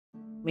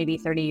Maybe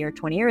 30 or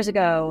 20 years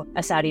ago,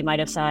 a Saudi might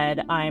have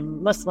said,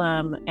 I'm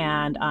Muslim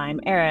and I'm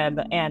Arab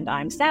and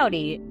I'm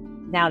Saudi.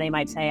 Now they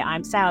might say,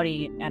 I'm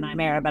Saudi and I'm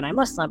Arab and I'm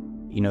Muslim.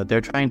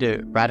 They're trying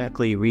to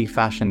radically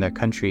refashion their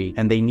country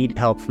and they need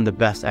help from the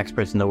best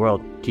experts in the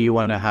world. Do you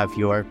want to have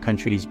your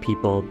country's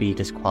people be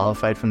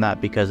disqualified from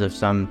that because of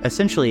some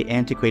essentially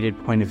antiquated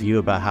point of view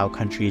about how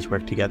countries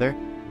work together?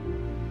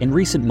 In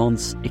recent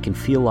months, it can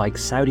feel like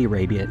Saudi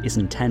Arabia is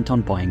intent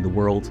on buying the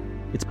world.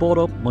 It's bought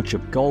up much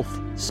of golf,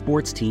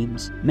 sports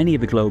teams, many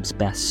of the globe's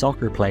best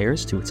soccer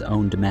players to its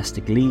own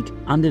domestic league,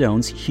 and it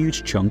owns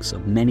huge chunks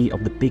of many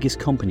of the biggest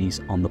companies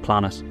on the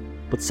planet.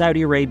 But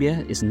Saudi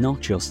Arabia is not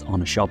just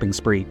on a shopping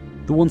spree.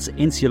 The once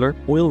insular,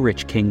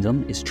 oil-rich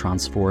kingdom is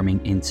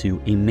transforming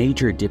into a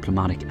major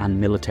diplomatic and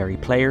military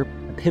player,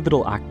 a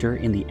pivotal actor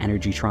in the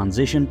energy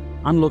transition,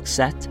 and looks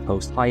set to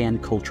host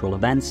high-end cultural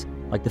events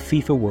like the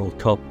FIFA World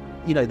Cup.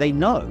 They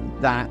know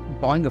that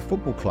buying a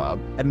football club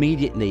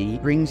immediately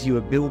brings you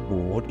a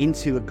billboard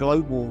into a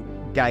global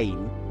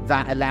game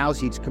that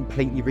allows you to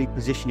completely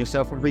reposition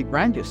yourself and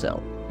rebrand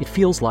yourself. It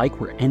feels like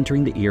we're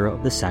entering the era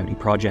of the Saudi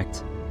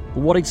project.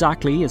 But what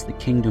exactly is the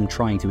kingdom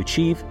trying to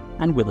achieve,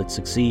 and will it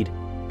succeed?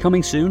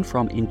 Coming soon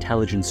from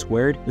Intelligence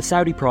Squared, the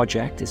Saudi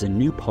Project is a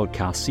new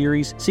podcast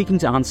series seeking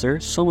to answer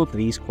some of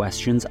these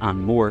questions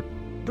and more.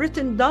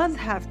 Britain does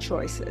have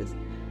choices.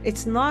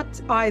 It's not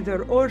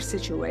either or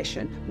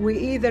situation. We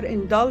either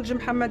indulge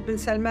Mohammed bin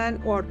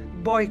Salman or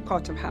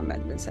boycott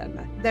Mohammed bin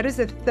Salman. There is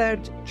a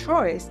third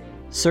choice.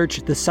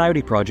 Search the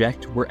Saudi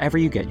Project wherever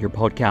you get your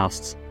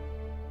podcasts.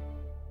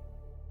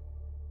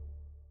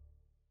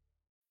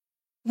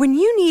 When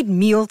you need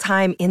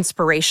mealtime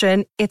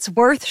inspiration, it's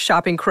worth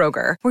shopping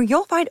Kroger, where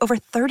you'll find over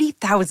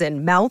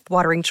 30,000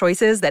 mouth-watering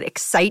choices that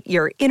excite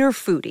your inner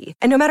foodie.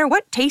 And no matter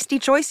what tasty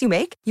choice you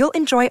make, you'll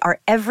enjoy our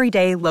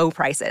everyday low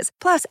prices,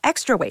 plus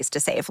extra ways to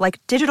save,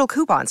 like digital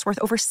coupons worth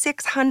over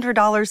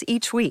 $600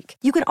 each week.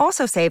 You can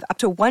also save up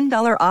to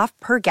 $1 off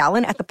per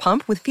gallon at the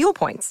pump with fuel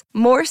points.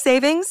 More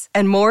savings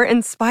and more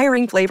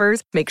inspiring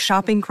flavors make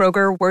shopping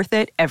Kroger worth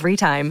it every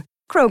time.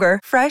 Kroger,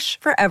 fresh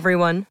for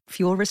everyone.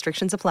 Fuel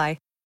restrictions apply.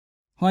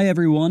 Hi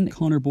everyone,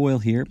 Connor Boyle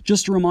here.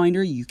 Just a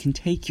reminder, you can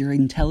take your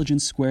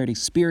Intelligence Squared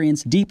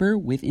experience deeper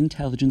with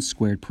Intelligence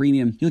Squared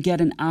Premium. You'll get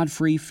an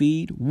ad-free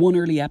feed, 1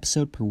 early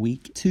episode per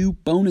week, 2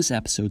 bonus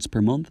episodes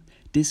per month,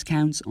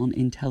 discounts on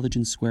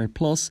Intelligence Squared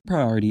Plus,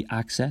 priority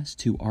access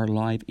to our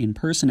live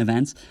in-person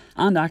events,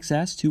 and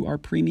access to our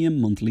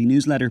premium monthly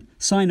newsletter.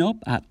 Sign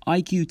up at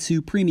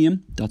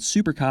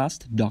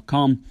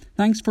iq2premium.supercast.com.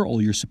 Thanks for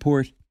all your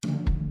support.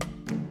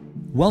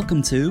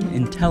 Welcome to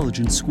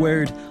Intelligence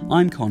Squared.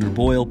 I'm Connor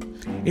Boyle.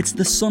 It's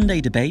the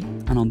Sunday debate,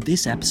 and on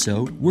this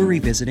episode, we're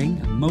revisiting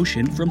a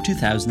motion from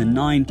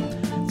 2009.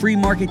 Free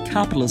market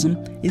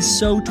capitalism is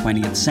so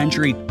 20th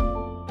century.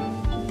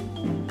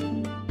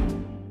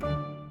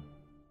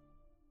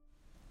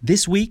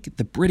 This week,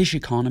 the British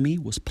economy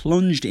was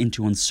plunged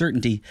into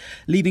uncertainty,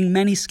 leaving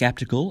many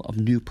sceptical of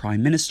new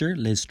Prime Minister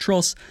Liz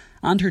Truss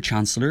and her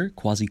Chancellor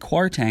Kwasi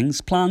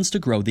Kwarteng's plans to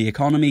grow the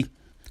economy.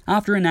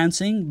 After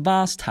announcing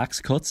vast tax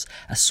cuts,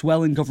 a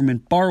swell in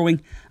government borrowing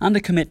and a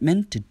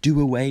commitment to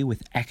do away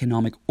with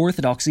economic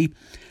orthodoxy,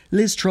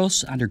 Liz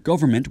Truss and her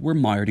government were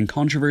mired in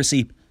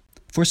controversy.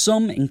 For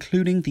some,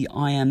 including the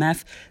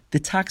IMF, the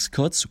tax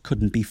cuts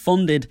couldn't be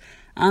funded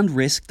and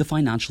risked the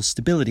financial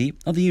stability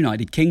of the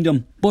United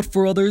Kingdom. But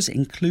for others,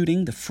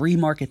 including the free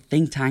market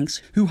think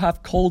tanks who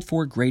have called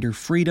for greater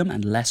freedom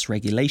and less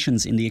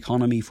regulations in the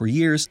economy for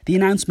years, the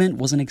announcement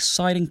was an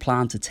exciting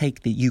plan to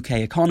take the UK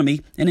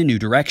economy in a new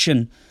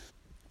direction.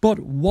 But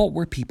what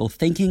were people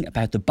thinking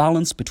about the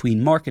balance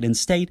between market and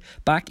state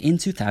back in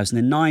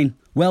 2009?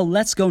 Well,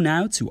 let's go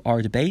now to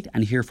our debate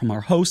and hear from our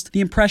host, the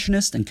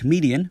impressionist and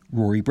comedian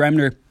Rory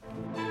Bremner.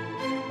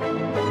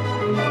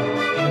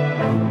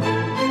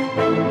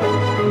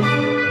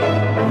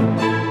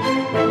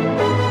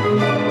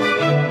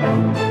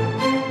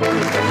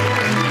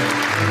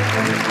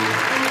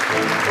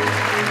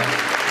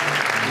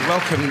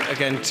 Welcome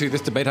again to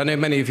this debate. I know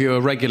many of you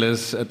are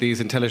regulars at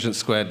these Intelligence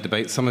Squared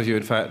debates. Some of you,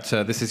 in fact,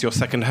 this is your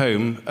second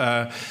home.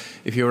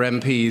 If you're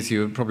MPs,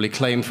 you would probably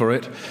claim for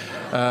it.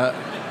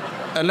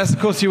 Unless, of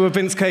course, you were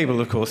Vince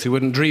Cable, of course, who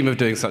wouldn't dream of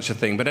doing such a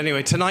thing. But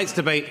anyway, tonight's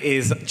debate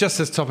is just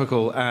as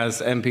topical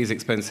as MPs'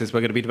 expenses.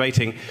 We're going to be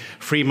debating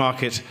free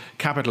market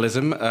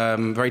capitalism,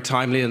 very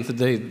timely, and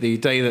the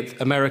day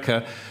that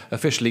America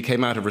officially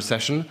came out of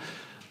recession.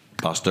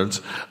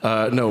 Bastards.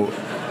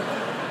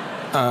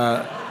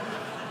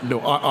 No,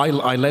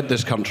 I led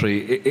this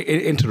country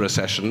into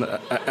recession,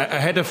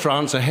 ahead of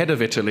France, ahead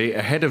of Italy,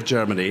 ahead of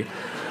Germany,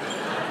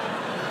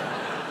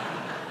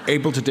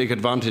 able to take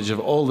advantage of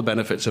all the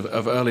benefits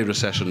of early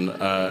recession,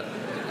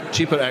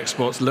 cheaper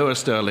exports, lower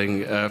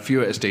sterling,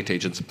 fewer estate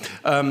agents.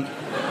 They're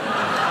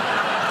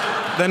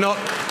not...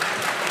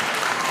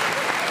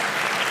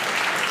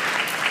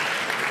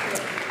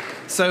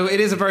 So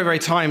it is a very, very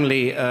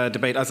timely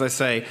debate, as I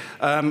say.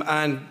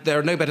 And there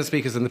are no better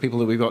speakers than the people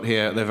that we've got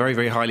here. They're very,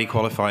 very highly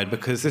qualified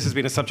because this has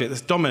been a subject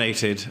that's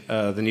dominated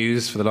the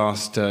news for the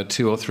last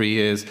 2 or 3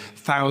 years.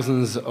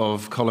 Thousands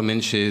of column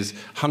inches,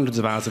 hundreds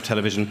of hours of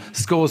television,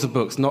 scores of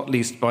books, not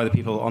least by the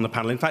people on the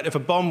panel. In fact, if a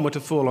bomb were to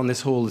fall on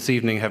this hall this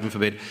evening, heaven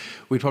forbid,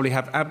 we'd probably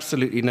have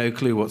absolutely no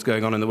clue what's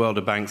going on in the world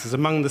of banks. As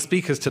among the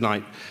speakers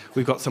tonight,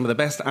 we've got some of the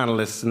best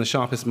analysts and the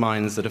sharpest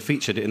minds that are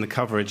featured in the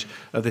coverage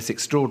of this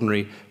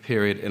extraordinary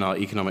period in our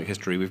economic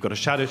history. We've got a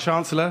shadow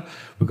chancellor,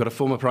 we've got a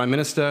former prime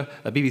minister,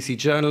 a BBC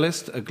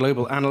journalist, a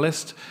global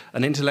analyst,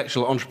 an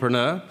intellectual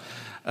entrepreneur,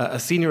 a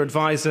senior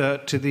advisor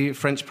to the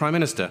French prime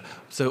minister.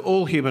 So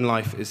all human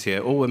life is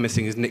here. All we're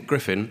missing is Nick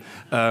Griffin,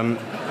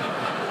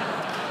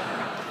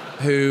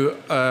 who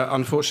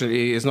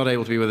unfortunately is not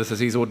able to be with us as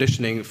he's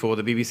auditioning for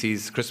the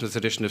BBC's Christmas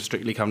edition of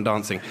Strictly Come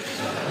Dancing.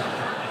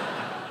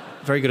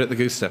 Very good at the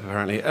goose step,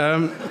 apparently.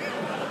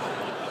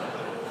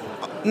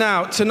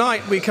 Now,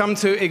 tonight we come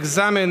to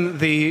examine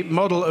the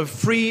model of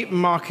free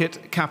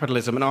market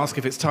capitalism and ask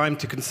if it's time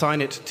to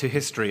consign it to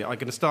history. I'm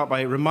going to start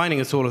by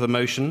reminding us all of the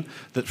motion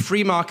that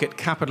free market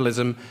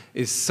capitalism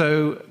is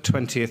so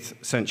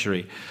 20th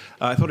century.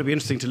 I thought it'd be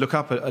interesting to look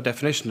up a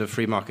definition of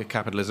free market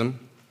capitalism,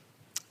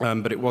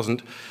 but it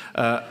wasn't.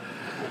 Not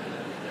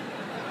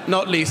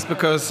least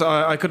because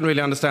I couldn't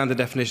really understand the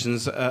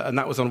definitions, and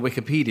that was on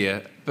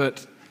Wikipedia.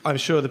 But I'm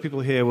sure the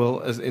people here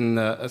will,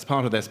 as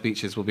part of their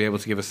speeches, will be able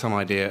to give us some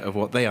idea of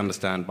what they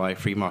understand by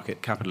free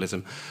market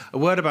capitalism. A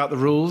word about the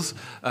rules.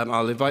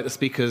 I'll invite the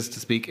speakers to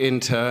speak in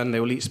turn. They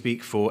will each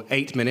speak for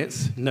 8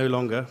 minutes, no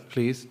longer,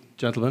 please,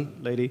 gentlemen,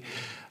 lady,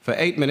 for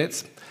 8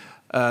 minutes.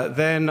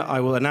 Then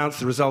I will announce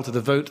the result of the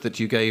vote that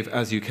you gave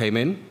as you came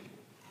in.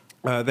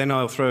 Then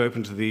I'll throw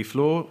open to the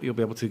floor. You'll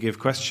be able to give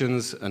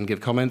questions and give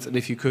comments. And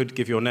if you could,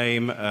 give your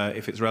name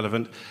if it's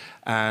relevant.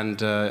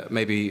 And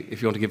maybe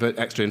if you want to give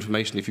extra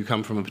information, if you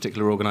come from a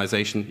particular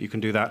organisation, you can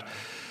do that.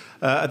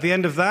 At the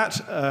end of that,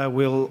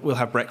 we'll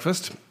have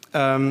breakfast.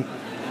 Then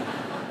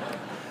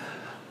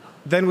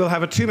we'll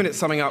have a 2-minute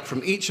summing up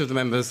from each of the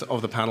members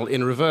of the panel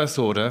in reverse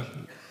order.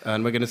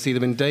 And we're going to see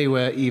them in day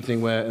wear,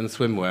 evening wear, and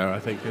swimwear, I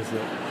think is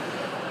it.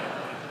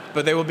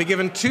 But they will be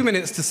given 2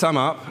 minutes to sum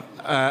up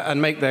and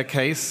make their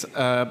case.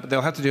 But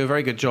they'll have to do a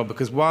very good job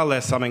because while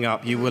they're summing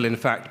up, you will in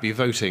fact be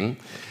voting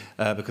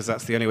because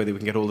that's the only way that we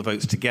can get all the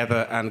votes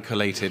together and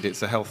collated.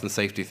 It's a health and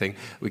safety thing.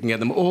 We can get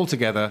them all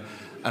together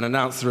and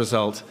announce the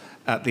result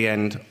at the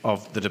end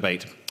of the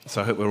debate.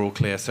 So I hope we're all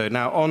clear. So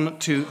now on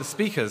to the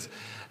speakers.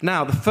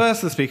 Now, the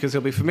first of the speakers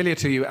will be familiar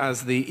to you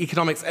as the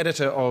economics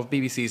editor of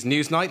BBC's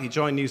Newsnight. He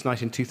joined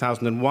Newsnight in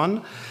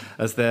 2001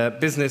 as their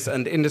business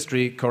and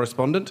industry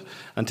correspondent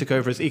and took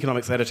over as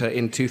economics editor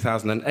in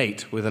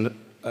 2008 with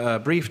a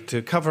brief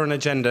to cover an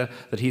agenda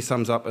that he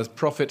sums up as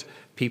profit,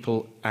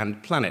 people,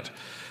 and planet.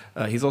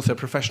 He's also a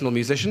professional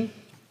musician.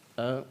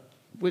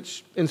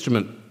 Which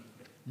instrument?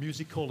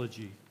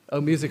 Musicology. Oh,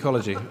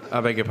 musicology.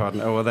 I beg your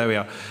pardon. Oh, well, there we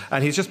are.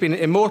 And he's just been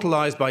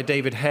immortalised by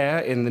David Hare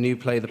in the new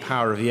play The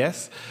Power of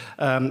Yes.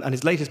 And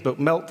his latest book,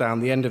 Meltdown,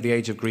 The End of the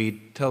Age of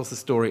Greed, tells the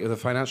story of the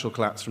financial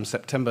collapse from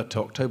September to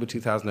October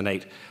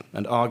 2008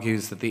 and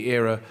argues that the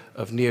era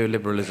of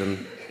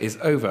neoliberalism is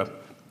over,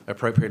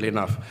 appropriately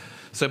enough.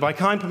 So by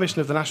kind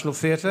permission of the National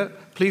Theatre,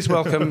 please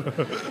welcome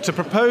to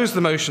propose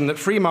the motion that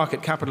free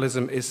market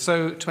capitalism is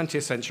so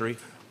 20th century,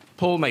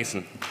 Paul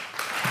Mason.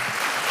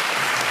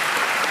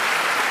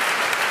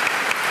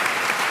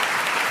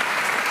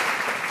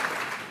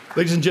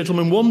 Ladies and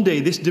gentlemen, one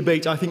day this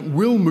debate, I think,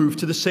 will move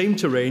to the same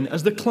terrain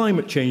as the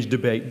climate change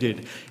debate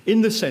did,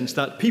 in the sense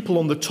that people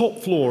on the top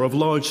floor of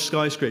large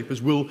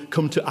skyscrapers will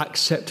come to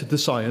accept the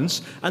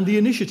science, and the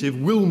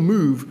initiative will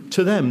move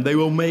to them. They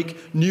will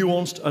make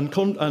nuanced and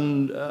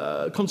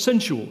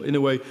consensual, in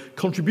a way,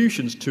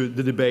 contributions to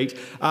the debate.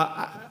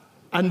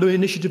 And the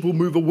initiative will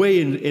move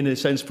away, in a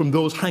sense, from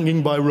those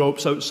hanging by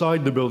ropes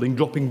outside the building,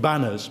 dropping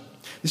banners.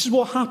 This is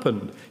what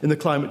happened in the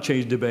climate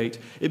change debate.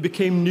 It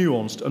became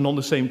nuanced and on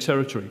the same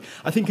territory.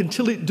 I think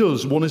until it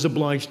does, one is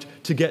obliged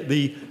to get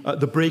the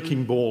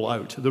breaking ball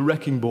out, the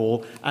wrecking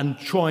ball, and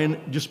try and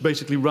just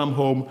basically ram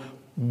home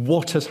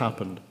what has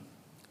happened.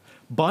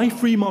 By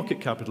free market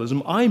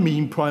capitalism, I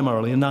mean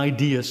primarily an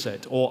idea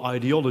set or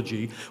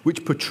ideology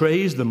which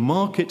portrays the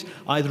market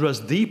either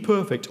as the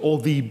perfect or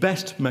the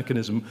best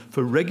mechanism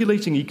for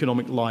regulating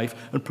economic life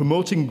and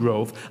promoting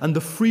growth, and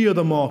the freer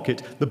the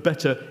market, the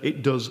better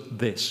it does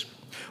this.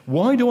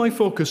 Why do I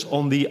focus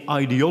on the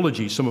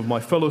ideology? Some of my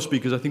fellow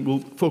speakers, I think, will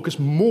focus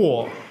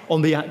more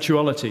on the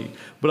actuality.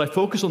 But I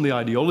focus on the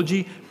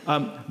ideology,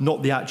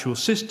 not the actual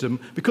system,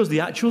 because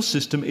the actual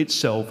system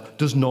itself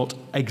does not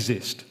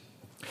exist.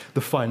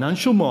 The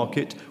financial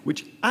market,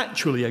 which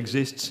actually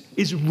exists,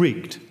 is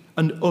rigged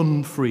and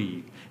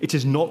unfree. It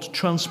is not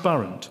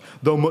transparent.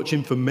 Though much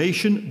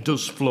information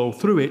does flow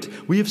through it,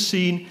 we have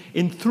seen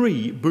in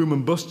 3 boom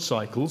and bust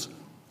cycles,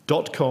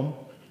 .com,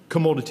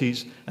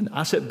 commodities, and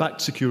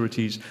asset-backed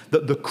securities,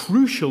 that the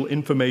crucial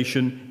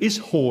information is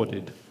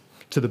hoarded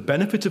to the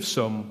benefit of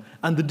some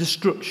and the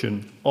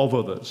destruction of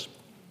others.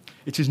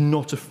 It is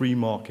not a free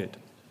market.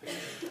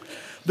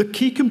 The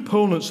key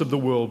components of the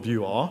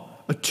worldview are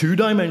a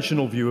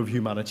two-dimensional view of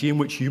humanity in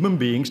which human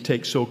beings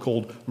take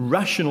so-called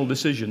rational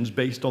decisions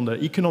based on their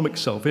economic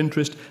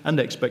self-interest and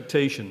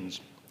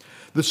expectations.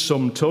 The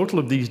sum total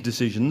of these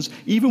decisions,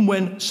 even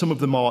when some of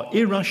them are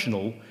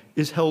irrational,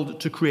 is held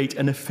to create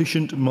an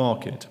efficient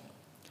market.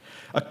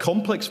 A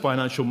complex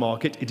financial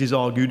market, it is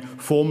argued,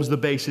 forms the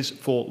basis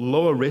for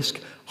lower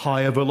risk,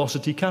 higher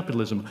velocity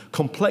capitalism.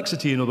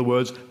 Complexity, in other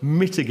words,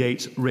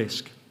 mitigates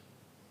risk.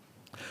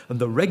 And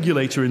the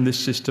regulator in this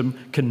system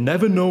can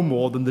never know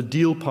more than the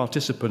deal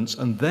participants,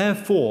 and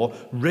therefore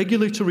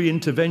regulatory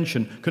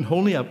intervention can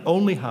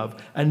only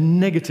have a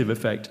negative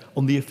effect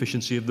on the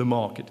efficiency of the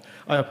market.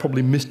 I have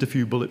probably missed a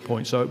few bullet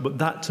points out, but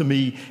that to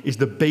me is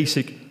the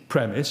basic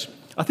premise.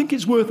 I think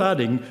it's worth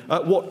adding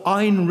what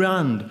Ayn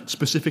Rand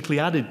specifically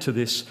added to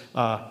this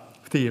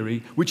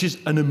theory, which is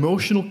an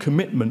emotional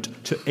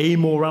commitment to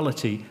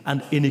amorality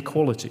and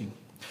inequality.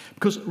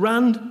 Because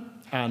Rand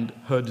and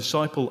her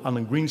disciple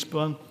Alan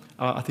Greenspan,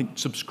 I think,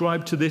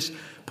 subscribed to this,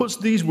 puts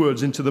these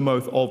words into the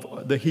mouth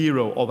of the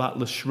hero of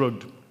Atlas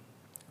Shrugged,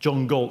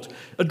 John Galt,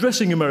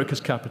 addressing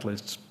America's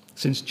capitalists.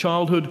 Since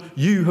childhood,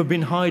 you have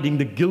been hiding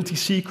the guilty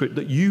secret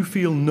that you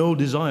feel no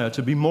desire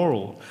to be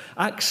moral.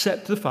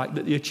 Accept the fact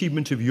that the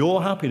achievement of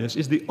your happiness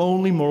is the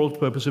only moral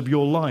purpose of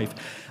your life.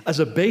 As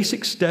a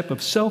basic step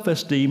of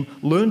self-esteem,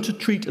 learn to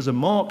treat as a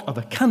mark of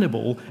a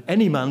cannibal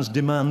any man's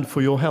demand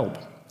for your help.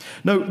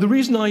 Now, the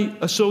reason I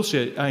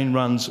associate Ayn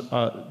Rand's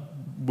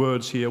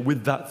words here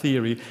with that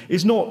theory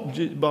is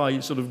not by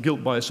sort of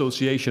guilt by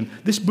association.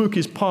 This book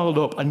is piled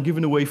up and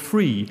given away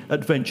free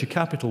at venture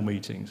capital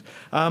meetings.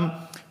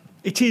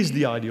 It is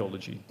the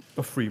ideology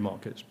of free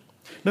markets.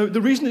 Now,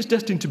 the reason it's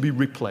destined to be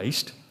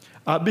replaced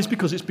is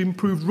because it's been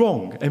proved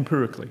wrong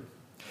empirically.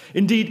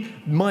 Indeed,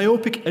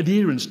 myopic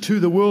adherence to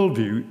the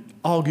worldview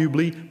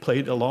arguably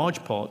played a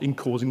large part in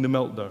causing the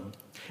meltdown.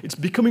 It's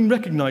becoming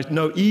recognized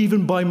now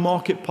even by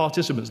market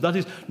participants. That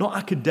is, not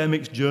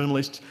academics,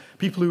 journalists,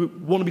 people who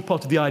want to be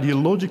part of the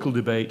ideological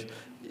debate.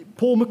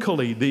 Paul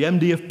McCulley, the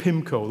MD of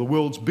PIMCO, the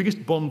world's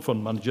biggest bond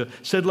fund manager,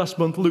 said last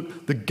month,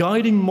 look, the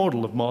guiding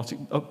model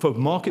for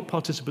market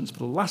participants for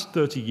the last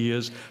 30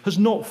 years has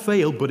not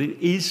failed, but it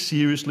is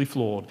seriously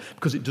flawed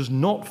because it does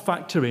not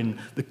factor in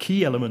the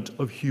key element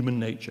of human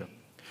nature.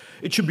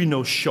 It should be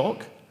no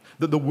shock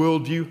that the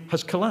worldview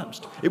has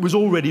collapsed. It was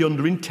already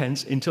under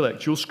intense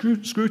intellectual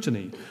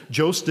scrutiny.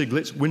 Joe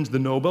Stiglitz wins the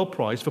Nobel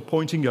Prize for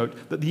pointing out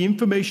that the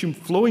information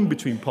flowing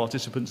between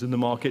participants in the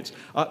markets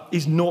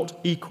is not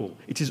equal.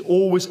 It is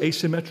always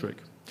asymmetric.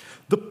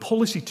 The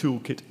policy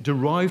toolkit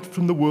derived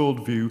from the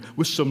worldview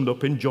was summed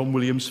up in John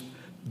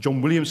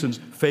Williamson's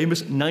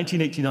famous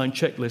 1989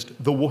 checklist,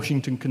 the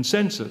Washington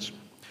Consensus.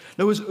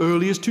 Now, as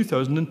early as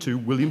 2002,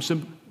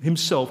 Williamson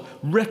himself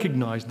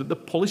recognized that the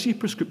policy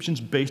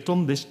prescriptions based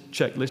on this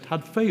checklist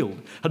had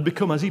failed, had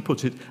become, as he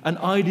put it, an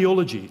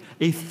ideology,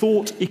 a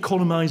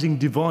thought-economizing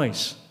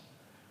device,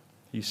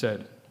 he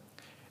said.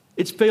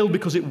 It's failed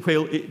because it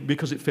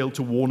failed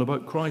to warn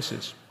about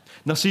crisis.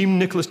 Nassim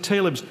Nicholas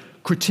Taleb's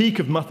critique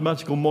of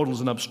mathematical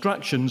models and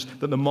abstractions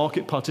that the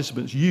market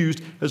participants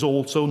used has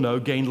also now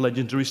gained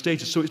legendary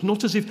status. So it's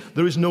not as if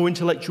there is no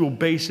intellectual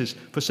basis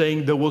for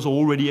saying there was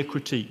already a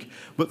critique.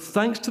 But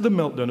thanks to the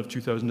meltdown of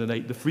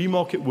 2008, the free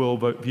market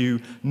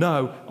worldview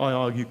now, I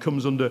argue,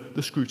 comes under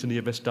the scrutiny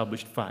of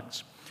established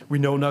facts. We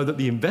know now that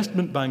the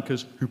investment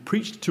bankers who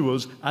preached to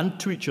us and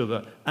to each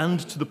other and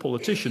to the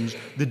politicians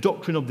the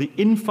doctrine of the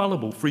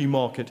infallible free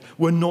market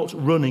were not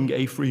running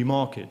a free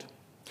market.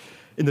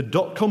 In the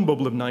dot-com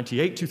bubble of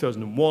 98,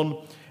 2001,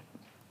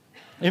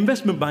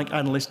 investment bank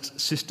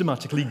analysts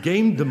systematically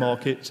gamed the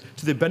markets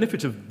to the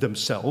benefit of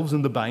themselves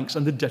and the banks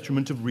and the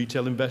detriment of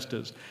retail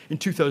investors. In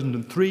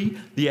 2003,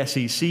 the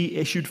SEC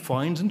issued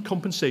fines and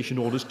compensation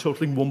orders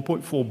totaling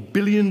 $1.4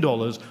 billion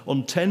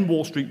on 10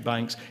 Wall Street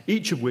banks,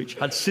 each of which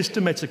had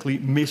systematically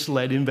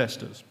misled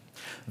investors.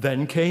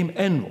 Then came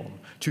Enron.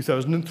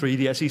 2003,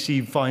 the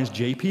SEC fines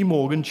JP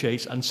Morgan,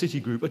 Chase, and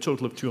Citigroup a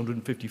total of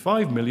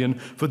 $255 million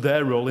for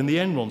their role in the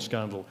Enron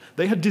scandal.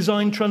 They had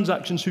designed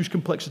transactions whose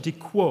complexity,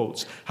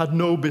 quotes, had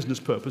no business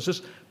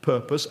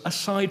purpose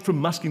aside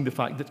from masking the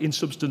fact that, in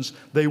substance,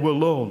 they were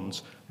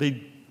loans.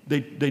 They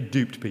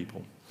duped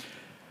people.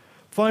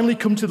 Finally,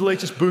 come to the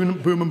latest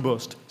boom and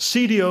bust.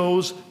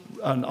 CDOs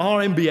and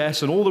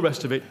RMBS and all the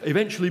rest of it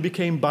eventually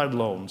became bad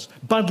loans.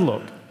 Bad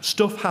luck.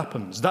 Stuff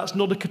happens. That's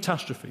not a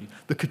catastrophe.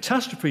 The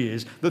catastrophe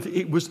is that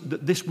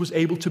this was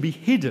able to be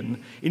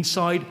hidden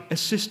inside a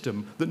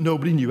system that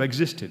nobody knew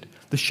existed.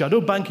 The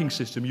shadow banking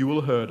system you will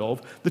have heard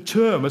of, the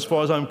term, as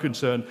far as I'm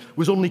concerned,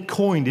 was only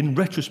coined in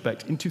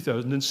retrospect in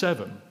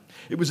 2007.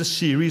 It was a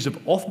series of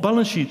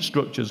off-balance sheet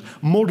structures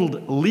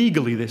modelled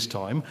legally this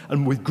time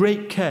and with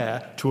great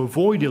care to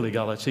avoid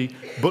illegality,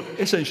 but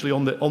essentially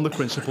on the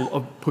principle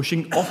of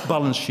pushing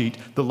off-balance sheet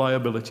the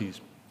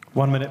liabilities.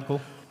 1 minute, Paul.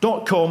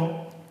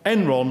 .com,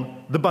 Enron,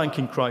 the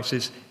banking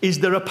crisis. Is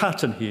there a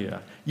pattern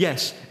here?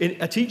 Yes.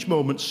 At each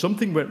moment,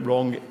 something went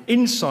wrong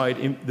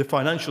inside the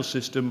financial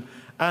system,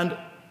 and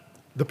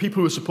The people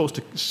who were supposed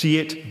to see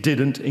it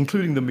didn't,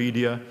 including the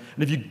media.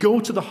 And if you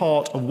go to the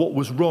heart of what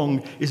was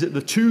wrong, is that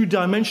the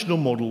two-dimensional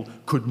model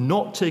could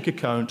not take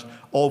account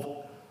of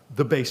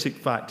the basic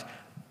fact.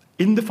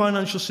 In the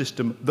financial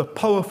system, the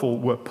powerful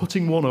were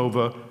putting one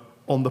over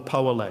on the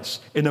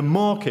powerless, in a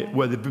market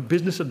where the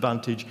business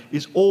advantage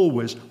is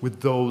always with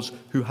those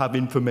who have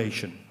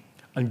information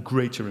and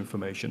greater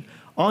information.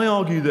 I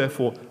argue,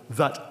 therefore,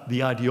 that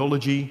the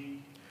ideology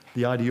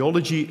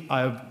I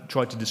have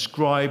tried to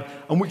describe,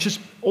 and which has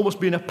almost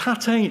been a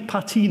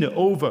patina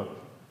over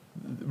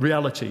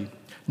reality,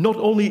 not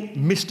only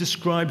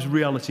misdescribes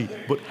reality,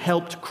 but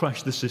helped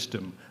crash the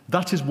system.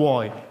 That is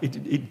why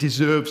it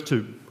deserves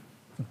to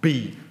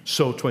be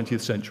so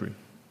 20th century.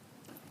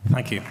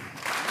 Thank you.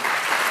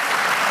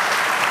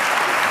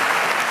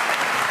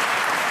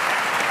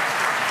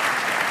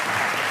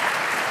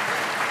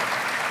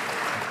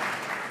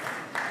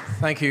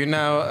 Thank you.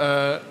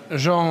 Now,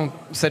 Jean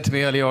said to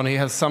me earlier on he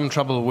has some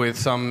trouble with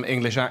some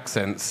English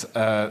accents.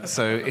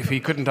 So if he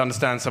couldn't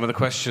understand some of the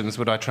questions,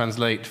 would I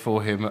translate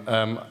for him?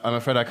 I'm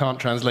afraid I can't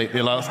translate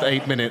the last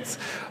 8 minutes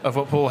of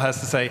what Paul has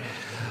to say,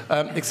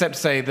 except to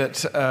say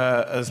that,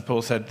 as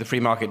Paul said, the free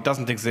market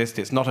doesn't exist.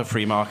 It's not a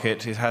free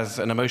market. It has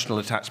an emotional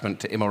attachment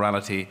to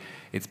immorality.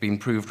 It's been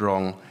proved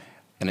wrong,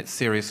 and it's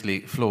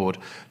seriously flawed.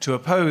 To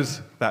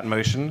oppose that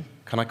motion,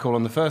 can I call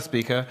on the first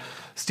speaker,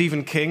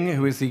 Stephen King,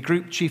 who is the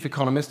Group Chief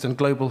Economist and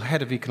Global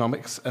Head of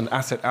Economics and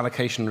Asset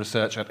Allocation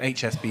Research at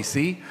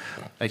HSBC.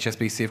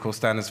 HSBC, of course,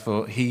 stands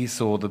for He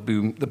Saw the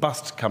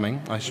Bust Coming,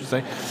 I should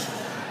say,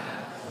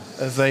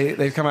 as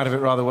they've come out of it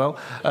rather well.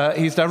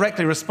 He's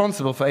directly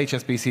responsible for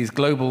HSBC's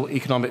global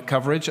economic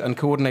coverage and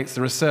coordinates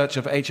the research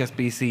of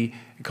HSBC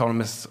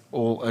economists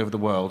all over the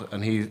world.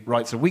 And he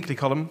writes a weekly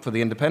column for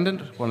The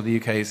Independent, one of the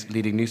UK's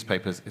leading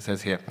newspapers, it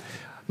says here.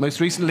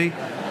 Most recently,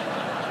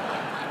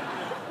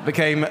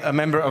 became a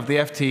member of the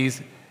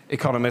FT's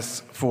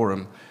Economists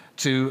Forum.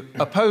 To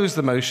oppose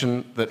the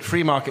motion that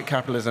free market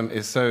capitalism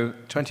is so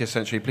 20th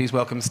century, please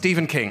welcome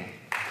Stephen King.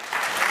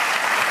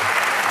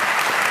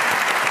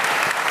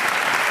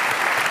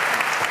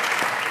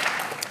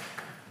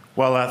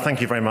 Well, thank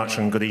you very much,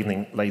 and good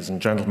evening, ladies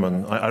and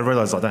gentlemen. I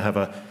realise that I have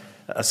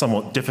a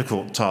somewhat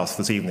difficult task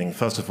this evening.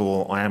 First of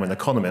all, I am an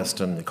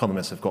economist, and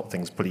economists have got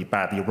things pretty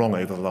badly wrong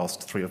over the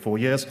last 3 or 4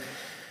 years.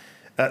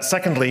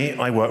 Secondly,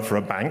 I work for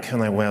a bank,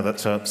 and I'm aware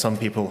that some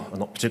people are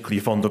not particularly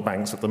fond of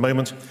banks at the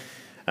moment.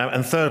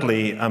 And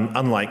thirdly,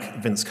 unlike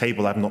Vince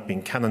Cable, I've not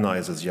been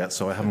canonized as yet,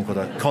 so I haven't got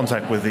a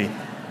contact with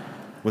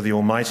the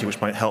Almighty,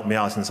 which might help me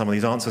out in some of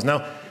these answers.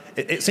 Now,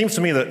 it seems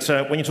to me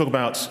that when you talk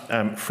about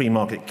free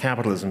market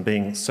capitalism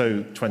being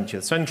so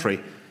 20th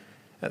century,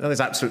 that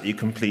is absolutely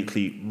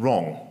completely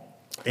wrong.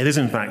 It is,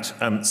 in fact,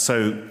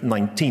 so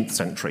 19th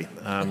century.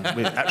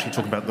 We're actually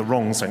talking about the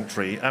wrong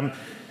century.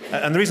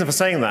 And the reason for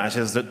saying that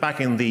is that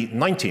back in the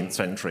 19th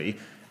century,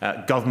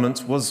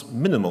 government was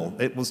minimal.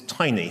 It was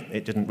tiny.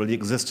 It didn't really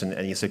exist in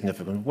any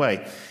significant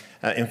way.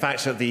 In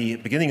fact, at the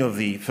beginning of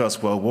the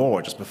First World War,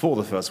 or just before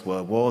the First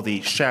World War,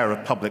 the share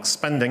of public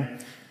spending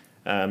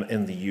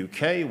in the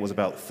UK was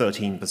about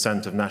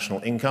 13% of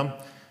national income.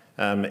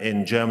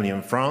 In Germany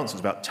and France, it was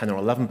about 10 or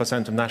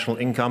 11% of national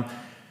income.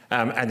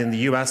 And in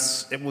the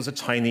US, it was a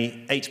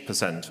tiny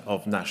 8%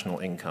 of national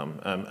income.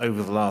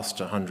 Over the last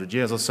 100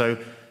 years or so,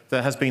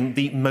 there has been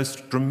the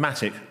most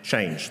dramatic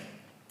change.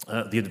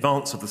 The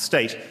advance of the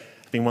state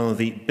has been one of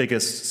the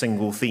biggest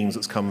single themes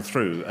that's come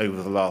through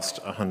over the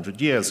last 100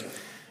 years.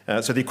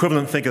 So the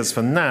equivalent figures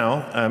for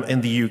now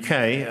in the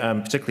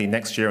UK, particularly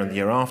next year and the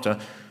year after,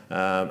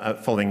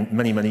 following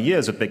many, many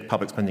years of big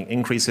public spending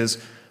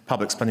increases,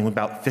 public spending was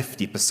about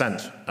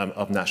 50%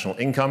 of national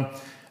income.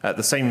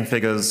 The same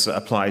figures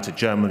apply to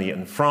Germany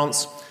and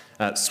France.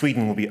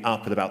 Sweden will be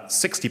up at about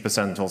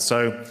 60% or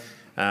so.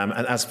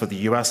 And as for the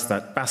US,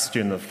 that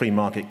bastion of free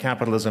market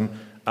capitalism,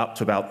 up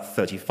to about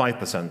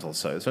 35% or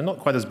so. So not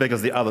quite as big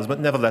as the others, but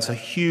nevertheless a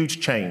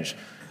huge change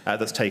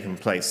that's taken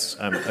place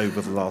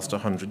over the last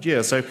 100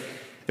 years. So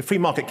if free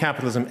market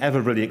capitalism ever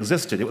really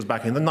existed, it was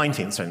back in the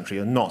 19th century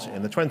and not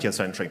in the 20th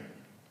century.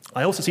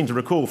 I also seem to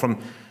recall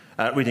from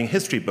reading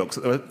history books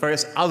that there were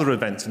various other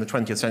events in the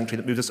 20th century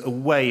that moved us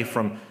away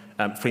from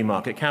free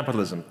market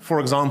capitalism. For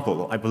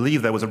example, I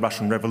believe there was a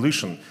Russian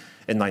Revolution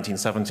in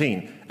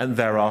 1917, and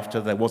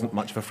thereafter there wasn't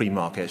much of a free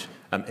market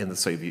in the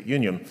Soviet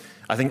Union.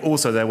 I think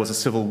also there was a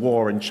civil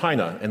war in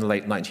China in the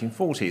late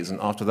 1940s, and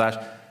after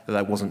that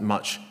there wasn't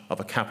much of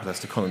a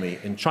capitalist economy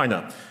in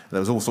China. There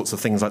was all sorts of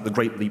things like the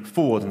Great Leap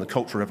Forward and the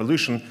Cultural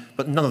Revolution,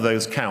 but none of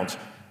those count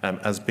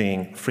as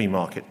being free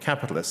market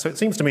capitalists. So it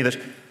seems to me that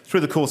through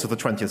the course of the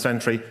 20th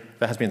century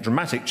there has been a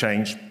dramatic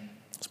change.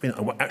 It's been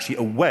actually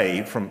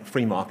away from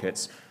free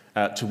markets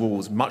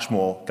towards much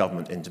more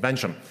government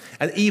intervention.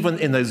 And even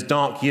in those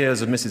dark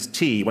years of Mrs.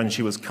 T, when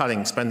she was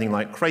cutting spending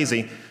like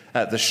crazy,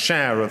 the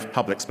share of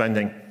public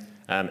spending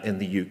in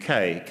the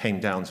UK came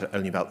down to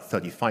only about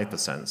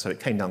 35%. So it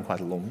came down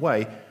quite a long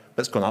way, but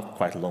it's gone up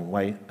quite a long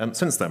way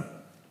since then.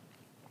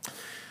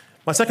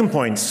 My second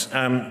point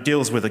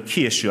deals with a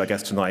key issue, I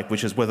guess, tonight,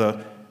 which is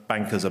whether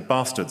bankers are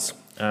bastards.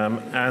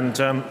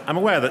 I'm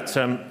aware that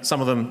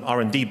some of them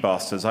are indeed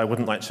bastards. I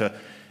wouldn't like to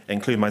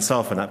include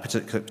myself in that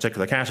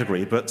particular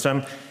category, but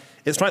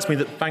it strikes me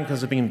that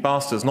bankers have been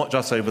bastards not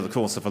just over the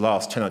course of the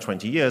last 10 or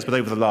 20 years, but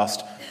over the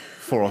last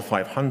 400 or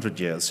 500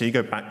 years. So you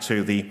go back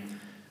to the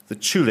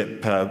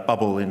tulip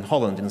bubble in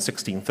Holland in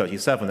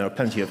 1637. There were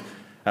plenty of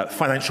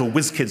financial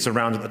whiz-kids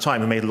around at the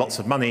time who made lots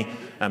of money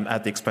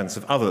at the expense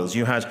of others.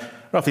 You had,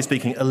 roughly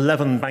speaking,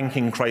 11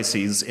 banking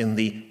crises in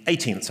the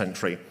 18th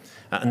century,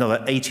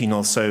 another 18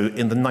 or so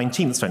in the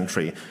 19th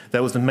century.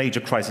 There was the major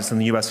crisis in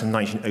the US in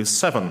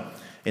 1907,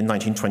 in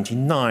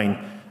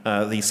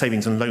 1929, the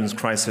savings and loans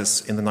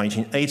crisis in the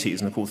 1980s,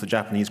 and of course the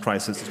Japanese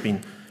crisis has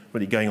been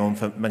really going on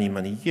for many,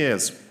 many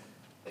years.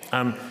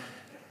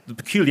 The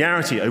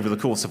peculiarity over the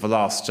course of the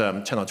last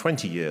 10 or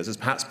 20 years has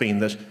perhaps been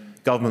that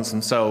governments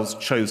themselves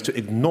chose to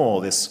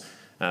ignore this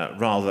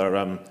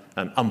rather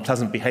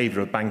unpleasant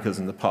behaviour of bankers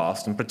in the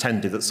past and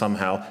pretended that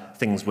somehow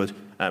things would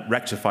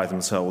rectify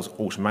themselves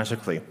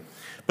automatically.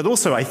 But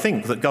also I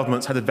think that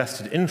governments had a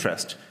vested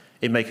interest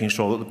in making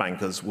sure that the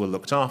bankers were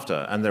looked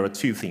after. And there are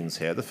two themes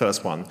here. The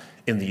first one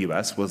in the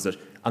US was that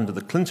under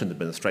the Clinton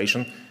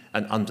administration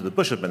and under the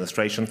Bush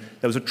administration,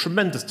 there was a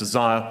tremendous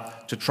desire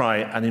to try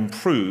and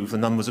improve the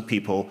numbers of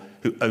people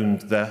who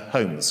owned their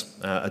homes,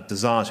 a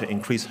desire to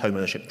increase home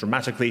ownership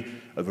dramatically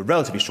over a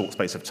relatively short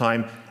space of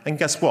time. And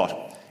guess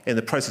what? In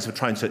the process of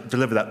trying to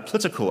deliver that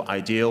political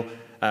ideal,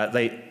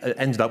 they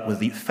ended up with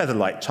the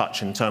feather-light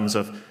touch in terms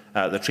of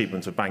the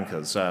treatment of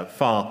bankers.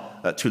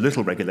 Far too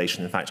little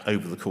regulation, in fact,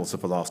 over the course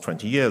of the last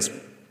 20 years.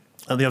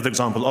 And the other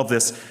example of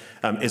this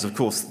is, of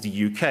course,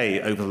 the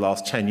UK over the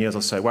last 10 years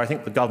or so, where I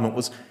think the government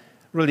was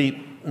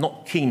really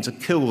not keen to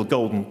kill the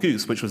golden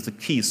goose, which was the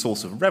key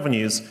source of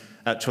revenues,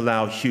 to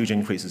allow huge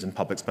increases in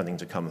public spending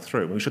to come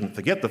through. And we shouldn't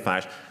forget the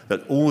fact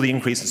that all the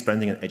increase in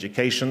spending in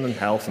education and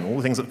health and all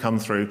the things that have come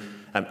through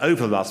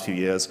over the last few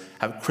years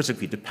have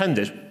critically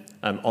depended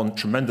on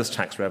tremendous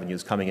tax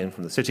revenues coming in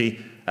from the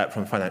city,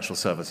 from financial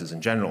services in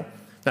general.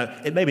 Now,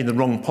 it may be the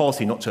wrong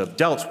policy not to have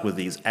dealt with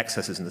these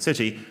excesses in the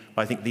city,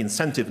 but I think the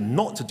incentive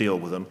not to deal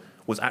with them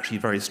was actually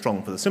very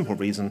strong for the simple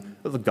reason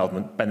that the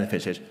government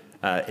benefited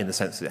in the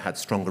sense that it had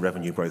stronger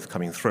revenue growth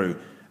coming through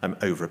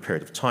over a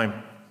period of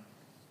time.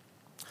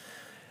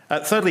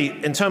 Thirdly,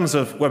 in terms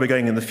of where we're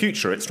going in the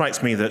future, it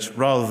strikes me that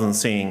rather than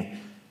seeing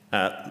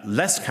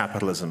less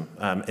capitalism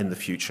in the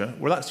future,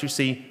 we'll actually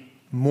see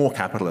more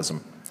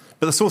capitalism.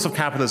 But the source of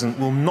capitalism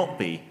will not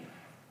be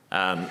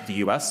the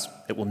US,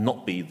 it will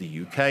not be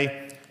the UK,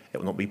 it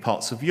will not be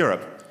parts of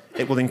Europe.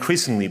 It will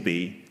increasingly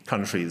be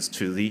countries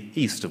to the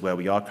east of where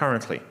we are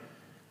currently.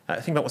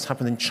 Think about what's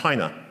happened in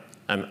China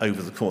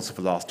over the course of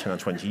the last 10 or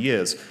 20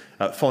 years.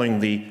 Following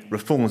the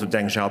reforms of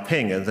Deng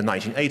Xiaoping in the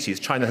 1980s,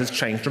 China has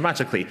changed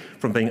dramatically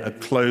from being a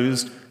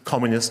closed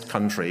communist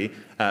country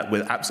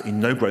with absolutely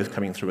no growth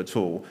coming through at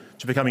all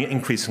to becoming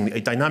increasingly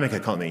a dynamic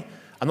economy.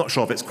 I'm not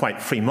sure if it's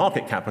quite free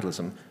market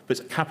capitalism, but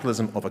it's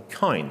capitalism of a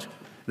kind.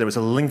 There is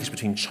a linkage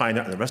between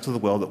China and the rest of the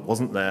world that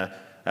wasn't there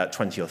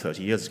 20 or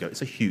 30 years ago.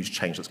 It's a huge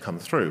change that's come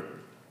through.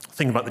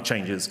 Think about the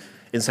changes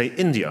in, say,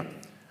 India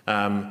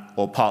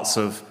or parts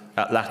of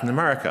Latin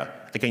America.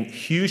 Again,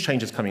 huge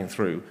changes coming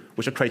through,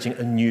 which are creating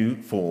a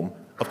new form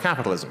of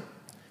capitalism,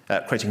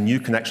 creating new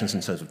connections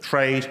in terms of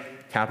trade,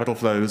 capital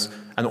flows,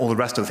 and all the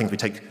rest of the things we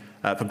take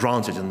for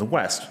granted in the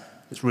West.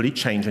 It's really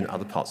changing in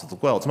other parts of the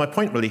world. So my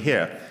point really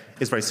here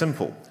is very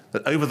simple,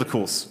 that over the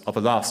course of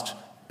the last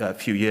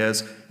few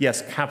years,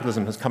 yes,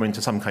 capitalism has come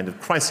into some kind of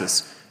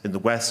crisis in the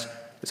West.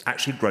 It's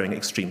actually growing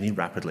extremely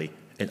rapidly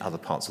in other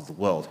parts of the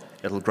world.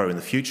 It'll grow in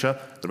the future.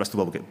 The rest of the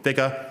world will get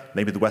bigger.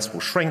 Maybe the West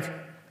will shrink.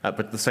 But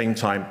at the same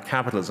time,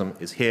 capitalism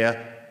is here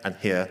and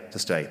here to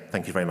stay.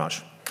 Thank you very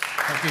much.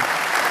 Thank you.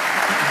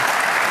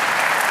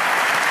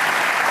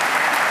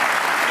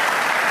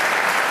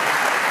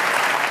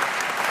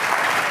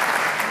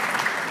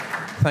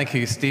 Thank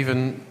you,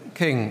 Stephen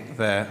King,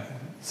 there,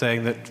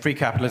 saying that free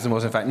capitalism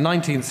was, in fact,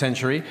 19th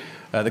century.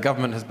 The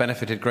government has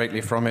benefited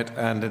greatly from it,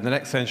 and in the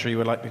next century,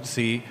 we're likely to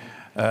see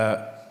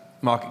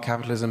market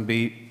capitalism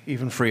be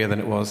even freer than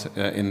it was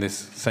in this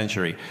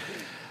century.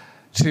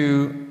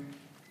 To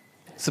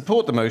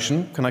support the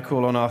motion, can I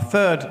call on our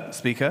third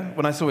speaker?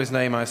 When I saw his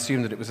name, I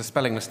assumed that it was a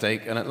spelling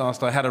mistake, and at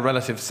last I had a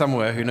relative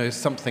somewhere who knows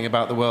something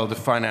about the world of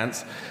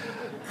finance.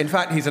 In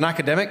fact, he's an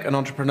academic, an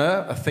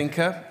entrepreneur, a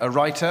thinker, a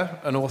writer,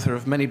 an author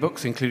of many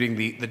books, including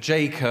The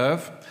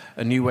J-Curve,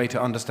 a new way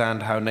to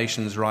understand how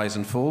nations rise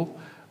and fall.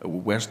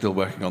 We're still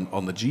working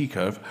on the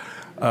G-curve.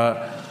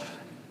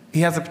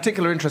 He has a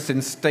particular interest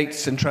in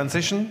states in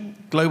transition,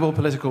 global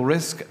political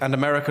risk, and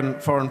American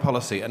foreign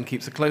policy, and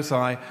keeps a close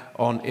eye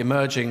on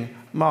emerging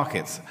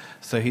markets.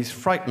 So he's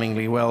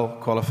frighteningly well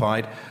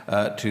qualified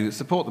to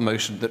support the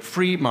motion that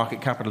free market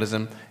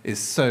capitalism is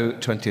so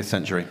 20th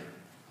century.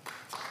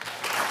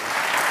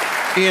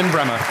 Ian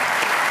Bremer.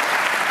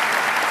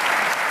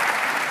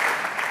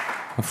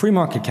 Free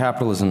market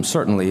capitalism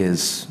certainly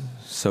is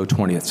so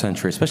 20th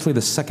century, especially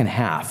the second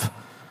half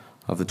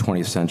of the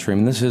 20th century. I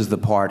mean, this is the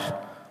part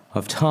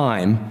of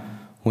time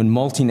when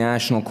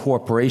multinational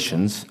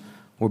corporations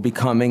we're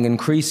becoming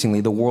increasingly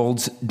the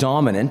world's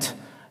dominant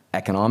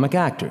economic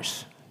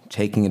actors,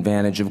 taking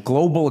advantage of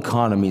global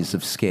economies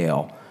of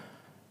scale,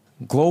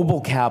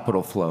 global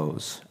capital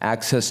flows,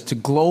 access to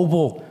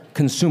global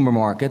consumer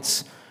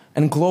markets,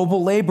 and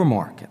global labor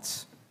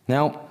markets.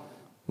 Now,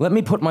 let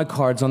me put my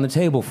cards on the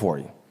table for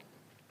you.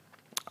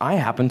 I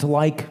happen to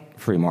like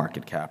free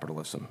market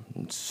capitalism.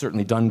 It's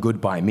certainly done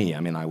good by me. I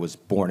mean, I was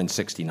born in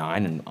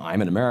 '69 and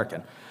I'm an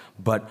American.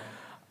 But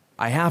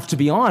I have to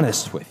be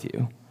honest with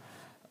you.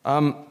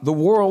 The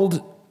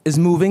world is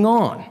moving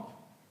on.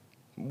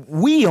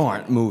 We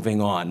aren't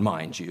moving on,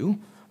 mind you.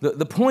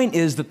 The point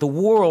is that the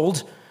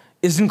world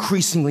is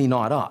increasingly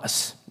not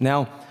us.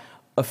 Now,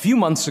 a few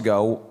months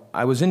ago,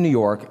 I was in New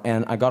York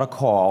and I got a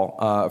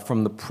call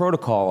from the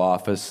protocol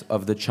office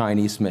of the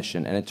Chinese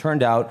mission, and it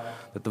turned out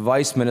that the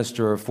Vice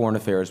Minister of Foreign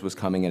Affairs was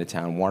coming into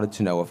town, wanted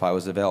to know if I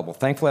was available.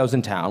 Thankfully, I was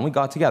in town. We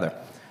got together.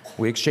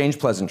 We exchanged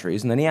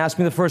pleasantries, and then he asked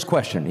me the first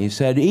question. He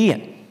said,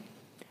 Ian, he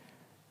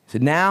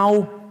said,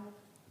 now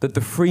that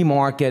the free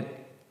market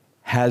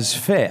has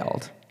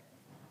failed,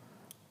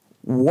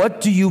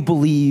 what do you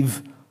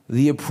believe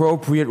the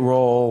appropriate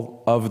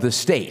role of the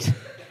state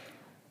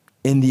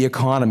in the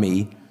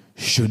economy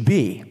should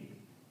be?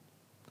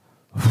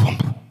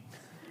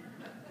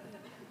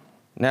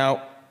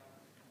 Now,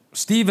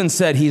 Stephen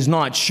said he's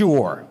not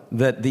sure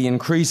that the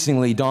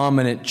increasingly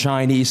dominant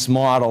Chinese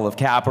model of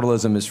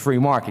capitalism is free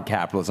market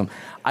capitalism.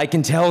 I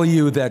can tell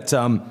you that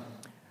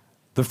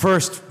the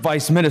first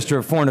Vice Minister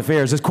of Foreign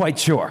Affairs is quite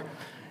sure.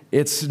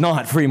 It's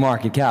not free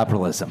market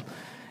capitalism.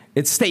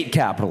 It's state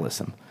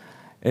capitalism.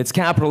 It's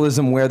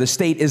capitalism where the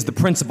state is the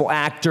principal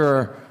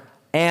actor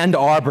and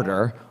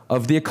arbiter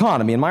of the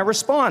economy. And my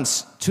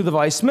response to the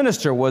Vice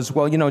Minister was,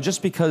 well, you know,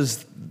 just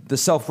because the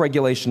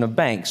self-regulation of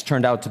banks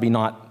turned out to be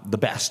not the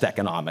best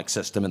economic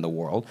system in the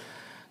world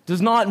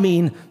does not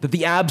mean that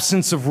the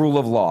absence of rule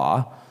of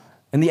law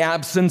and the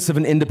absence of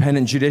an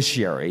independent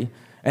judiciary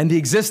and the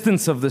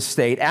existence of the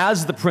state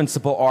as the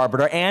principal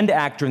arbiter and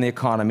actor in the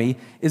economy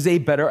is a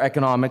better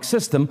economic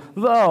system,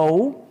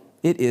 though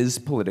it is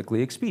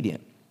politically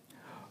expedient.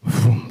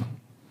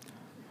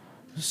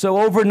 So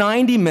over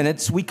 90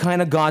 minutes, we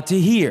kind of got to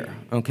hear,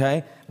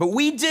 okay? But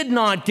we did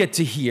not get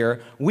to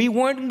hear. We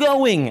weren't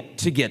going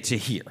to get to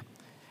hear.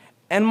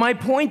 And my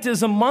point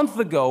is, a month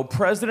ago,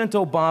 President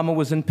Obama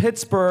was in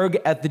Pittsburgh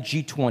at the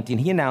G20, and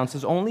he announced,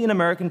 as only an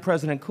American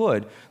president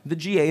could, the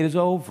G8 is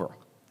over.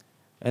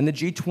 And the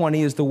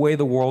G20 is the way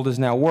the world is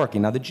now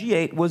working. Now, the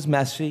G8 was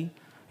messy.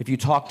 If you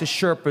talk to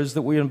Sherpas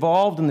that were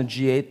involved in the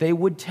G8, they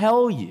would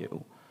tell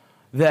you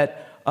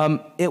that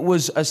it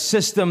was a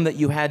system that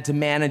you had to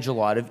manage a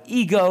lot of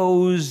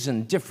egos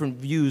and different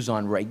views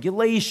on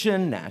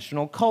regulation,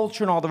 national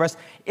culture, and all the rest.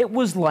 It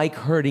was like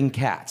herding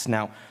cats.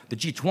 Now, the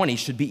G20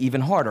 should be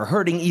even harder.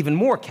 Herding even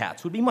more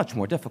cats would be much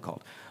more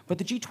difficult. But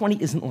the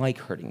G20 isn't like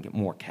herding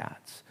more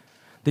cats.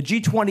 The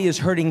G20 is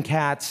herding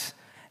cats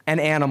and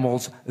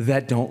animals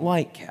that don't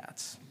like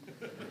cats.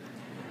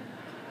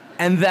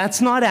 And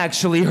that's not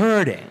actually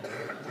herding,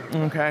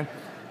 okay?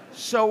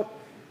 So,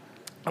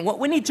 and what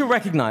we need to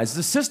recognize,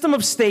 the system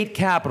of state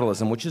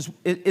capitalism, which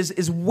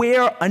is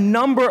where a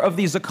number of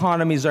these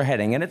economies are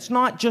heading, and it's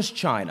not just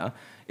China,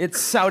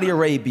 it's Saudi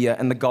Arabia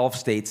and the Gulf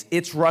states,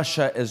 it's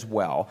Russia as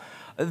well.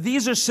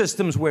 These are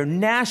systems where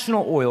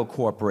national oil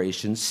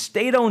corporations,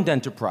 state-owned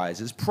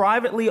enterprises,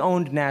 privately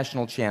owned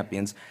national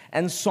champions,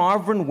 and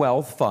sovereign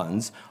wealth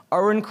funds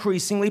are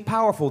increasingly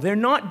powerful. They're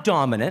not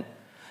dominant.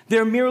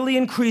 They're merely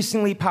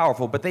increasingly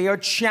powerful, but they are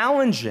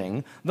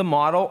challenging the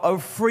model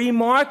of free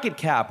market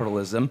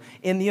capitalism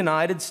in the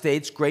United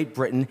States, Great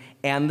Britain,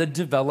 and the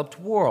developed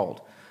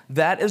world.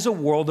 That is a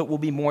world that will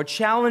be more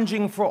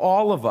challenging for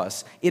all of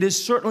us. It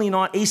is certainly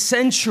not a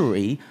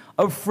century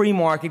of free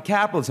market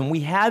capitalism.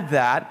 We had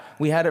that.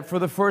 We had it for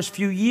the first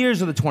few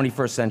years of the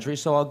 21st century,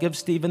 so I'll give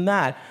Stephen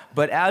that.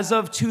 But as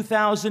of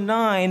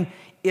 2009,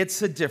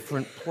 it's a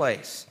different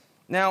place.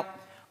 Now,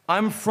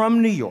 I'm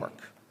from New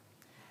York,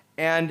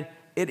 and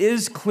it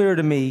is clear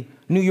to me,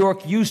 New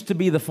York used to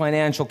be the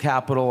financial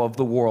capital of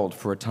the world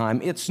for a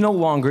time. It's no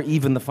longer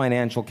even the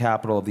financial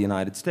capital of the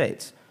United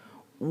States.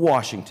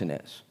 Washington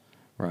is,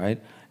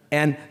 right?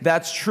 And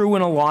that's true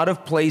in a lot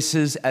of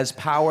places as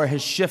power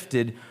has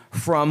shifted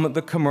from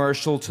the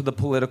commercial to the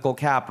political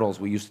capitals.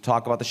 We used to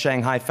talk about the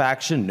Shanghai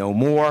faction, no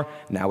more.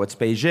 Now it's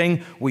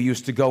Beijing. We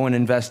used to go and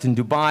invest in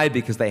Dubai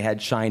because they had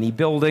shiny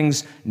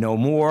buildings, no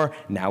more.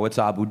 Now it's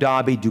Abu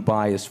Dhabi.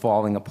 Dubai is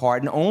falling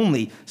apart and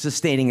only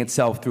sustaining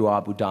itself through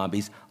Abu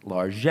Dhabi's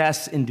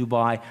largesse in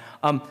Dubai.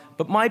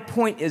 But my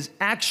point is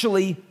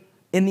actually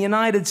in the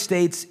United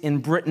States, in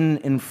Britain,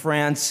 in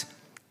France,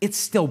 it's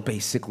still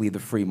basically the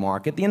free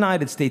market. The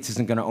United States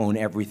isn't going to own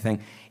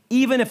everything.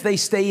 Even if they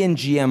stay in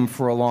GM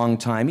for a long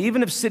time,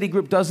 even if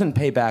Citigroup doesn't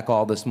pay back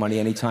all this money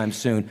anytime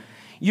soon,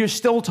 you're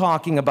still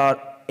talking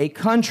about a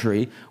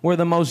country where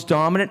the most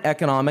dominant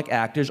economic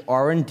actors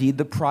are indeed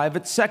the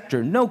private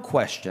sector, no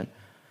question.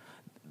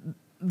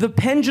 The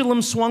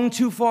pendulum swung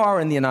too far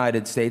in the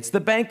United States. The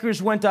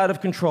bankers went out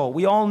of control.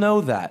 We all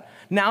know that.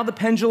 Now the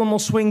pendulum will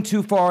swing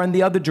too far in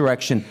the other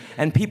direction,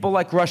 and people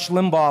like Rush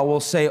Limbaugh will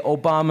say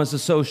Obama's a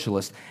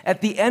socialist.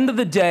 At the end of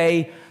the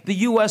day, the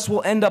U.S.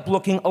 will end up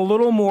looking a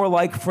little more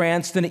like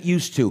France than it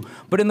used to.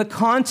 But in the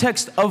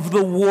context of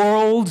the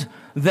world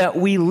that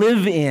we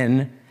live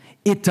in,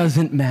 it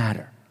doesn't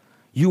matter.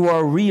 You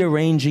are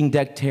rearranging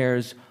deck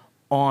chairs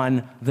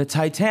on the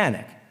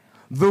Titanic.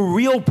 The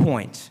real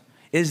point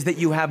is that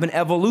you have an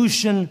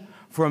evolution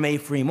from a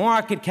free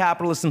market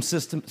capitalism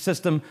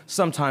system,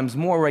 sometimes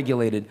more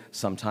regulated,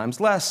 sometimes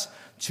less,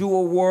 to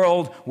a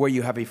world where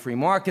you have a free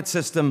market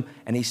system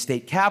and a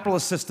state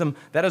capitalist system.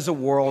 That is a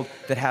world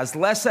that has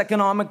less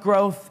economic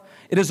growth.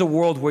 It is a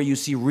world where you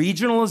see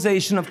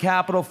regionalization of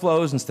capital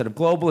flows instead of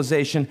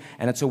globalization,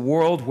 and it's a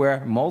world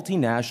where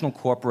multinational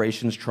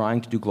corporations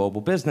trying to do global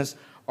business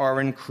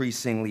are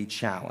increasingly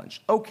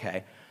challenged.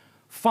 Okay,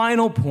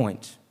 final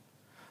point.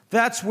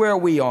 That's where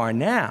we are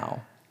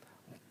now.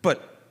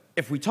 But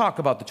if we talk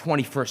about the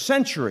 21st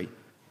century,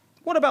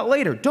 what about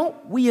later?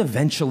 Don't we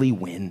eventually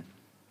win,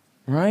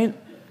 right?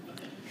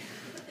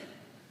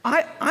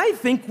 I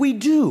think we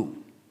do.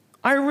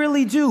 I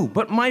really do.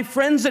 But my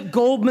friends at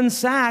Goldman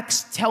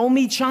Sachs tell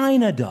me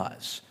China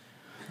does.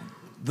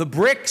 The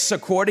BRICS,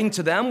 according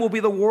to them, will be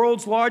the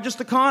world's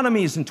largest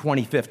economies in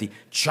 2050.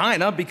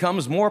 China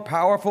becomes more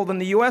powerful than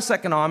the US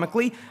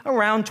economically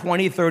around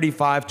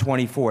 2035,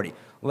 2040.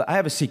 Well, I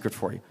have a secret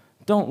for you.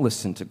 Don't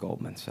listen to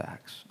Goldman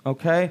Sachs,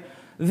 okay?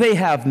 They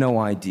have no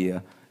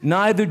idea.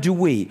 Neither do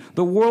we.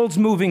 The world's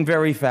moving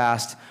very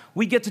fast.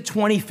 We get to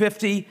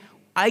 2050,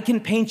 I can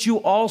paint you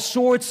all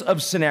sorts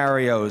of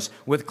scenarios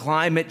with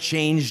climate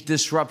change,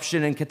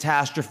 disruption, and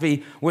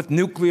catastrophe, with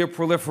nuclear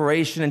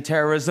proliferation and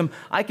terrorism.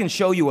 I can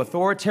show you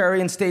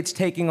authoritarian states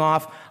taking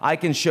off. I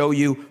can show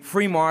you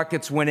free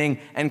markets winning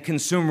and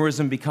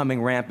consumerism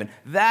becoming rampant.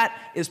 That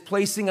is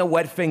placing a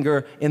wet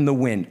finger in the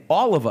wind.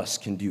 All of us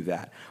can do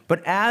that.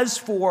 But as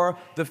for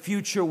the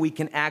future we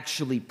can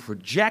actually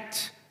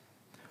project,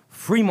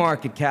 free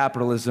market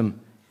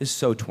capitalism is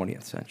so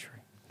 20th century.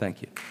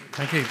 Thank you.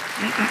 Thank you.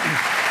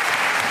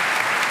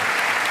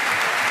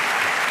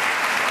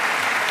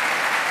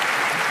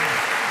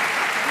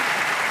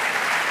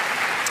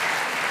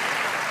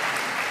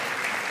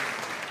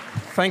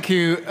 Thank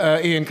you,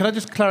 Ian. Can I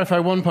just clarify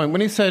one point?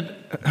 When he said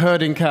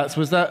herding cats,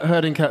 was that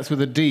herding cats with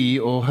a D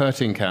or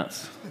hurting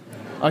cats?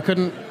 I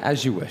couldn't...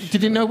 As you wish.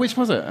 Did you know which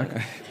was it?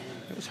 Okay.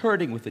 It was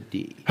herding with a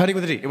D. Herding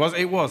with a D. It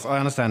was. I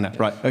understand that.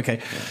 Right,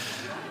 okay.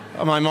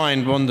 Yeah. My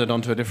mind wandered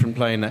onto a different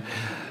plane there.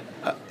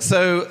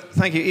 So,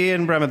 thank you,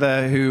 Ian Bremmer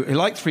there, who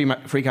likes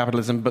free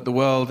capitalism, but the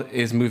world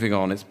is moving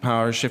on. Its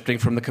power is shifting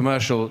from the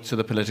commercial to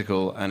the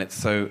political, and it's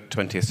so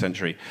 20th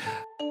century.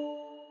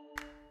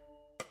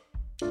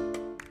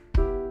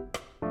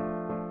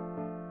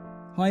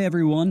 Hi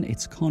everyone,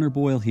 it's Connor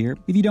Boyle here.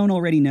 If you don't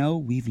already know,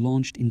 we've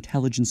launched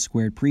Intelligence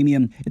Squared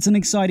Premium. It's an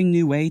exciting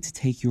new way to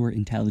take your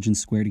Intelligence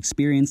Squared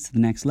experience to the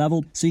next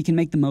level so you can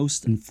make the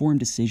most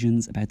informed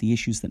decisions about the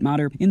issues that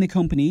matter in the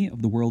company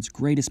of the world's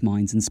greatest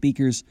minds and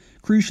speakers.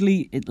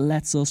 Crucially, it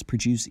lets us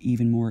produce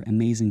even more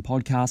amazing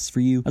podcasts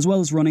for you, as well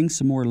as running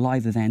some more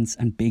live events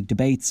and big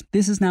debates.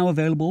 This is now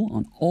available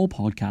on all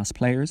podcast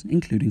players,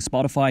 including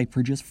Spotify,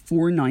 for just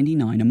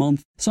 $4.99 a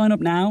month. Sign up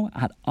now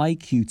at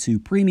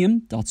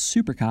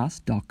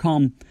iq2premium.supercast.com.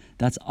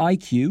 That's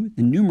IQ,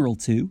 the numeral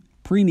 2,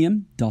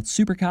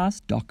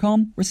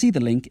 premium.supercast.com, or see the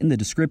link in the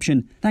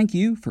description. Thank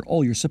you for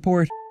all your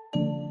support.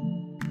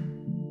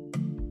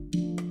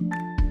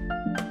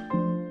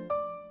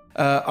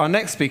 Our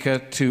next speaker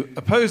to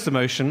oppose the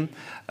motion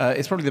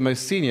is probably the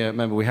most senior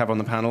member we have on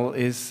the panel,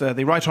 is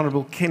the Right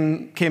Honourable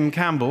Kim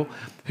Campbell,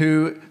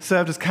 who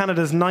served as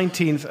Canada's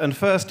 19th and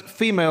first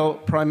female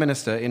Prime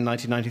Minister in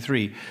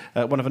 1993.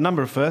 One of a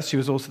number of firsts, she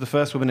was also the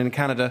first woman in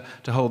Canada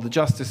to hold the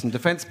Justice and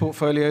Defence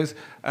portfolios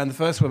and the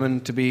first woman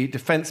to be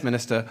Defence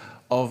Minister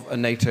of a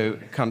NATO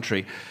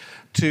country.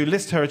 To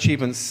list her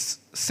achievements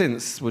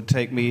since would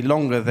take me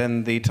longer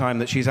than the time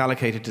that she's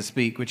allocated to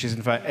speak, which is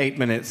in fact 8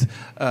 minutes.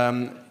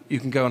 You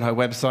can go on her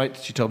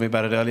website, she told me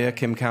about it earlier,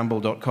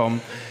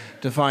 kimcampbell.com,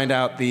 to find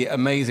out the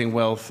amazing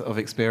wealth of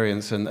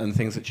experience and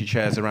things that she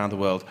shares around the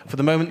world. For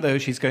the moment, though,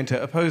 she's going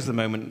to oppose the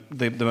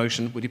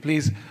motion. Would you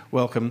please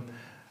welcome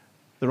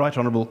the Right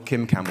Honourable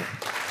Kim Campbell.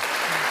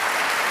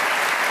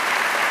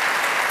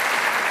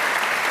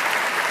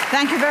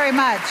 Thank you very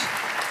much.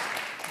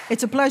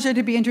 It's a pleasure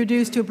to be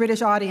introduced to a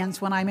British audience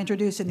when I'm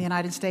introduced in the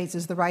United States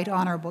as the Right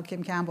Honourable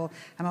Kim Campbell.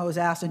 I'm always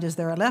asked, is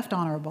there a Left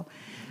Honourable?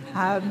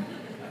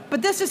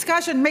 But this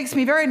discussion makes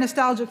me very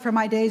nostalgic for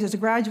my days as a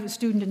graduate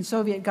student in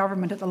Soviet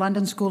government at the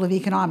London School of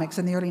Economics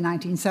in the early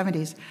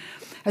 1970s.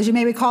 As you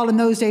may recall, in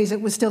those days,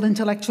 it was still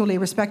intellectually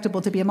respectable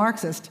to be a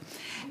Marxist.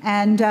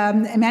 And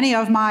many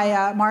of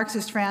my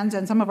Marxist friends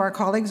and some of our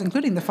colleagues,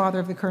 including the father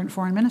of the current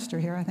foreign minister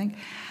here, I think,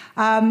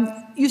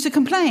 used to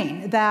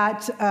complain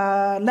that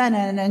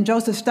Lenin and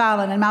Joseph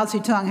Stalin and Mao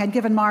Zedong had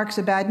given Marx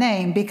a bad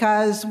name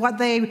because what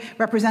they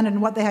represented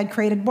and what they had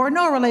created bore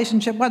no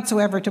relationship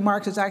whatsoever to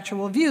Marx's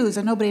actual views,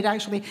 and nobody had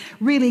actually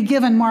really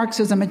given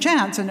Marxism a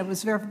chance, and it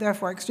was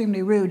therefore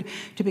extremely rude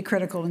to be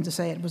critical and to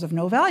say it was of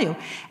no value.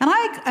 And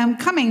I am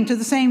coming to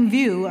the same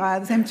view,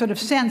 the same sort of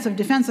sense of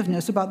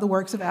defensiveness about the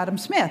works of Adam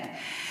Smith,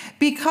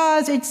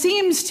 because it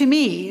seems to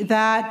me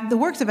that the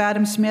works of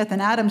Adam Smith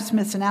and Adam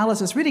Smith's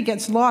analysis really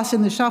gets lost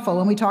in the shuffle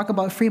when we talk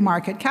about free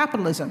market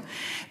capitalism,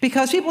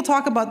 because people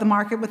talk about the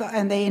market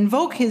and they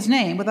invoke his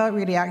name without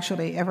really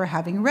actually ever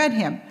having read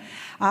him.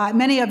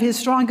 Many of his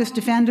strongest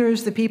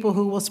defenders, the people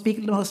who will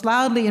speak most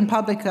loudly in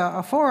public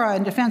fora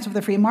in defense of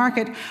the free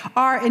market,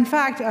 are in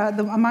fact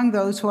among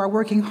those who are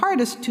working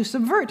hardest to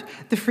subvert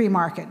the free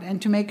market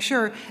and to make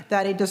sure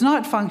that it does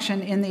not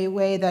function in the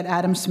way that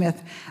Adam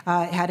Smith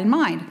had in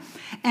mind.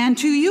 And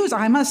to use,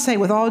 I must say,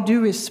 with all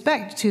due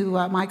respect to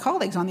my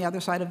colleagues on the other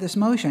side of this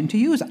motion, to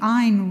use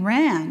Ayn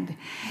Rand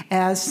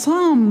as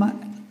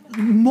some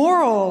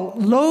moral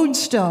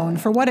lodestone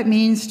for what it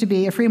means to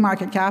be a free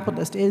market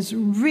capitalist is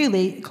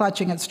really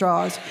clutching at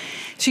straws.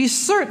 She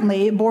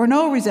certainly bore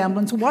no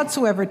resemblance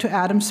whatsoever to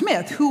Adam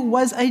Smith, who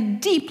was a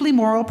deeply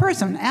moral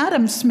person.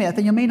 Adam Smith,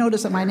 and you may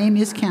notice that my name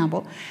is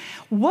Campbell,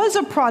 was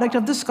a product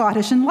of the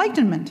Scottish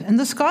Enlightenment. And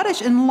the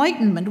Scottish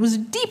Enlightenment was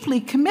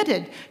deeply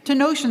committed to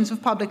notions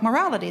of public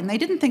morality. And they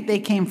didn't think they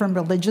came from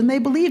religion. They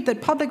believed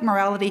that public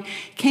morality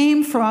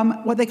came from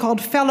what they called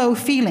fellow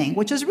feeling,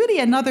 which is really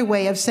another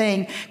way of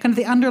saying kind of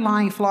the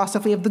underlying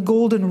philosophy of the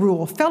golden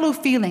rule. Fellow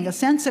feeling, a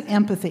sense of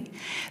empathy.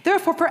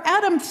 Therefore, for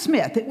Adam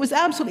Smith, it was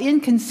absolutely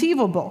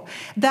inconceivable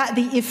that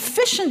the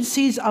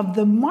efficiencies of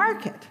the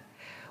market,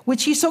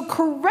 which he so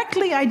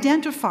correctly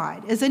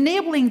identified as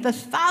enabling the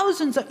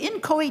thousands of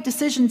inchoate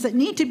decisions that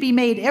need to be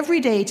made every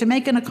day to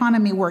make an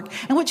economy work,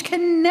 and which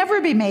can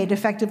never be made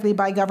effectively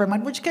by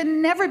government, which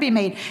can never be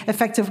made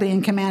effectively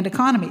in command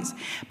economies.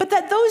 But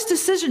that those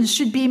decisions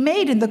should be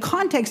made in the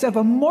context of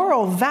a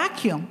moral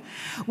vacuum,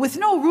 with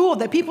no rule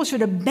that people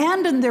should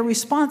abandon their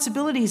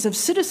responsibilities of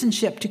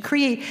citizenship to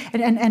create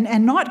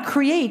and not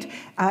create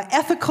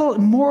ethical,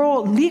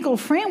 moral, legal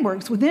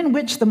frameworks within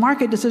which the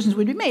market decisions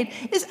would be made,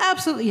 is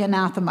absolutely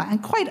anathema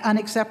and quite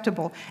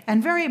unacceptable,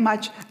 and very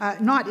much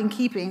not in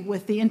keeping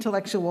with the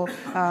intellectual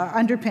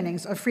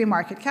underpinnings of free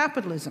market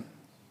capitalism.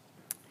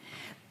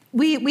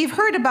 We've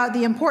heard about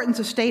the importance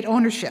of state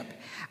ownership.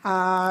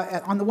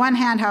 On the one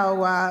hand,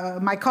 how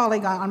my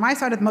colleague on my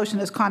side of the motion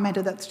has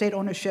commented that state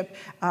ownership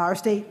or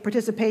state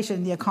participation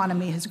in the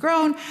economy has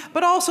grown,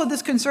 but also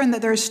this concern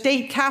that there's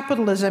state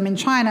capitalism in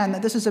China and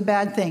that this is a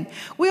bad thing.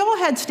 We all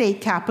had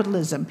state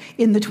capitalism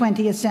in the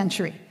 20th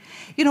century.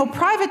 You know,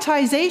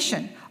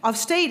 privatization of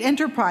state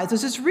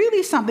enterprises is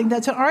really something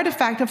that's an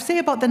artifact of, say,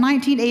 about the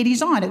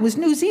 1980s on. It was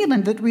New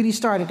Zealand that really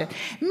started it.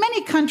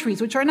 Many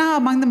countries, which are now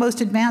among the most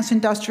advanced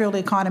industrial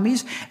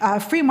economies,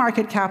 free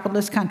market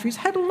capitalist countries,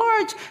 had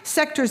large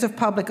sectors of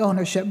public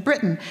ownership.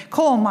 Britain,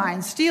 coal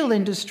mines, steel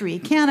industry,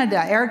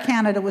 Canada, Air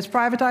Canada was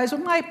privatized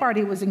when my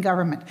party was in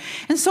government.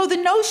 And so the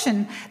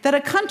notion that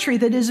a country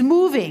that is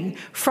moving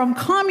from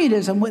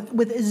communism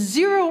with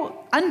zero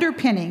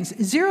underpinnings,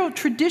 zero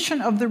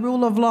tradition of the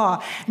rule of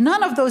law,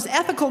 none of those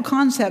ethical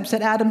concepts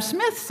that Adam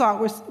Smith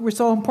thought were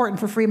so important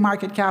for free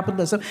market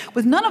capitalism,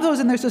 with none of those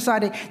in their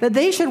society, that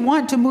they should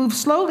want to move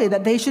slowly,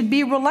 that they should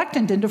be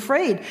reluctant and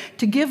afraid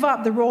to give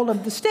up the role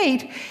of the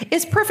state,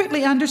 is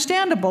perfectly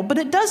understandable, but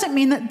it doesn't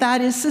mean that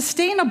that is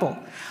sustainable.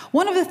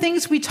 One of the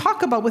things we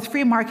talk about with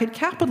free market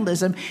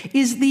capitalism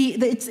is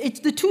it's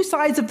the two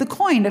sides of the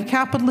coin of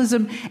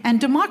capitalism and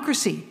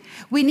democracy.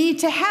 We need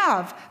to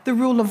have the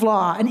rule of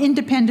law, an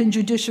independent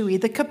judiciary,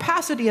 the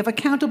capacity of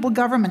accountable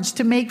governments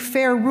to make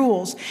fair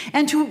rules,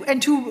 and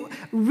to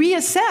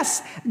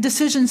reassess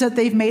decisions that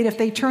they've made if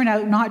they turn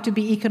out not to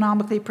be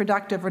economically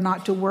productive or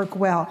not to work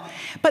well.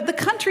 But the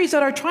countries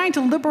that are trying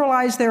to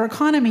liberalize their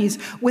economies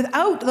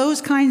without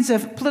those kinds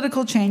of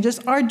political changes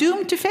are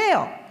doomed to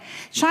fail.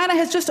 China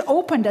has just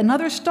opened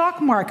another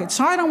stock market.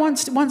 China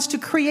wants to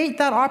create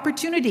that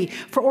opportunity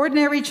for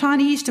ordinary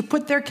Chinese to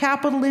put their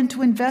capital in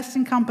to invest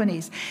in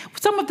companies.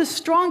 Some of the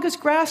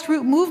strongest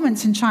grassroots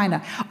movements in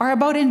China are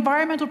about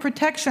environmental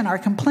protection, our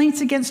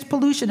complaints against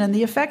pollution and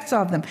the effects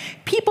of them.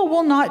 People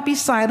will not be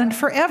silent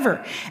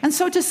forever. And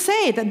so to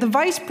say that the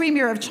vice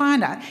premier of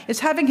China is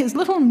having his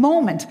little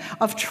moment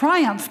of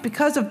triumph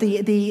because of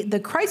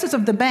the crisis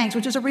of the banks,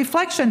 which is a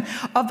reflection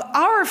of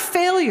our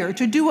failure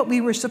to do what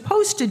we were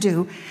supposed to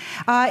do,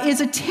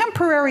 is a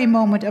temporary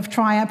moment of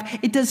triumph.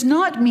 It does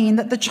not mean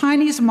that the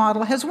Chinese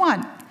model has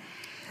won.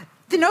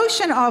 The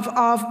notion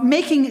of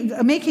making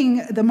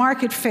the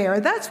market fair,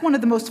 that's one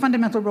of the most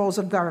fundamental roles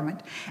of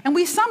government. And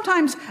we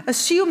sometimes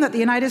assume that the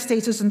United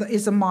States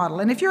is a model.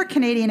 And if you're a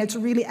Canadian, it's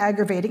really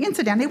aggravating.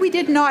 Incidentally, we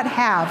did not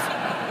have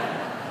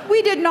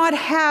We did not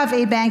have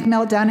a bank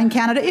meltdown in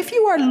Canada. If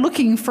you are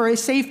looking for a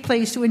safe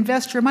place to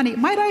invest your money,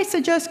 might I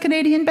suggest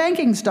Canadian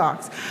banking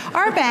stocks?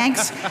 Our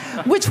banks,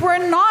 which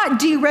were not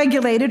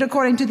deregulated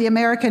according to the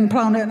American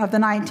proponent of the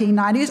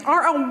 1990s,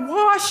 are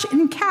awash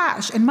in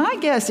cash. And my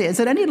guess is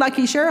that any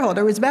lucky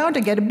shareholder is bound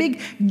to get a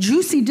big,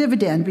 juicy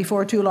dividend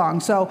before too long.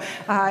 So,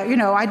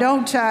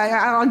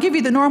 I'll give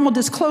you the normal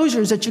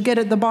disclosures that you get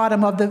at the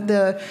bottom of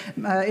the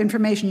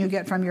information you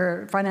get from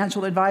your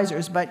financial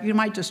advisors, but you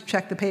might just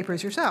check the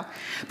papers yourself.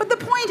 But the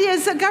point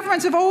is that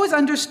governments have always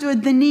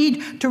understood the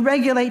need to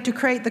regulate to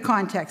create the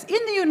context.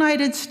 In the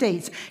United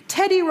States,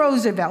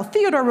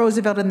 Theodore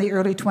Roosevelt in the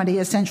early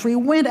 20th century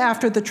went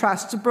after the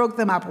trusts, broke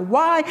them up.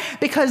 Why?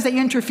 Because they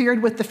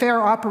interfered with the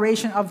fair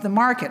operation of the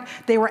market.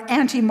 They were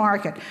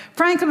anti-market.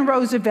 Franklin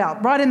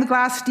Roosevelt brought in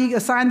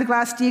signed the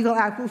Glass-Steagall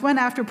Act, went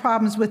after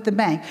problems with the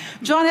bank.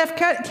 John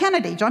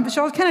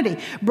Fitzgerald Kennedy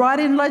brought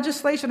in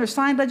legislation or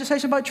signed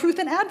legislation about truth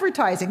in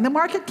advertising. The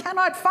market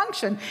cannot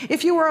function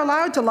if you are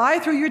allowed to lie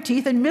through your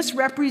teeth and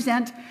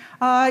misrepresent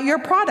your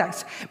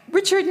products.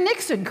 Richard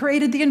Nixon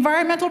created the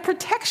Environmental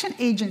Protection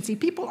Agency.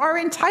 People are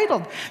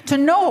entitled to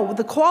know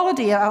the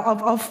quality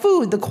of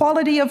food, the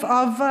quality of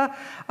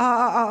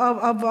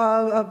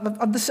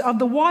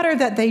the water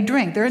that they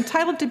drink. They're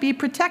entitled to be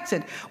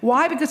protected.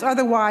 Why? Because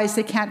otherwise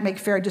they can't make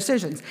fair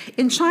decisions.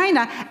 In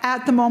China,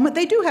 at the moment,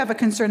 they do have a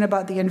concern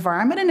about the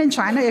environment. And in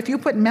China, if you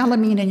put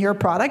melamine in your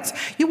products,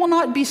 you will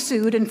not be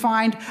sued and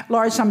fined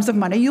large sums of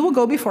money. You will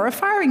go before a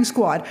firing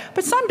squad.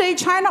 But someday,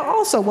 China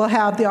also will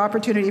have the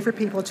opportunity for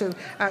people to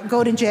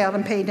go to jail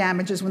and pay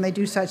damages when they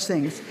do such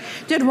things.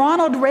 Did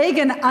Ronald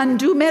Reagan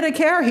undo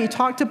Medicare? He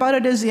talked about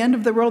it as the end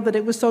of the world, that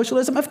it was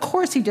socialism. Of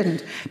course he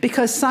didn't,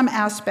 because some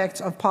aspects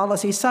of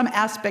policy, some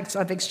aspects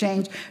of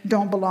exchange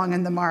don't belong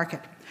in the market.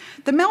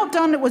 The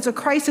meltdown was a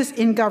crisis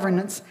in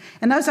governance,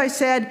 and as I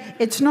said,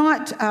 it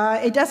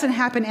doesn't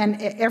happen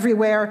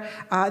everywhere.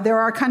 There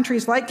are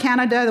countries like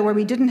Canada where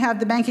we didn't have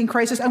the banking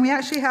crisis, and we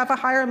actually have a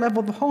higher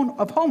level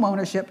of home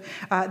ownership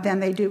than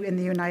they do in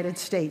the United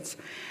States.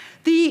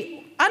 The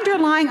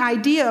underlying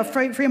idea of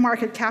free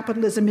market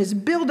capitalism is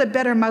build a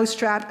better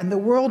mousetrap and the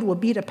world will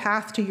beat a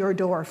path to your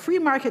door. Free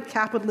market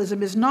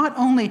capitalism is not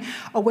only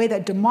a way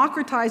that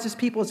democratizes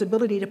people's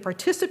ability to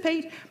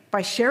participate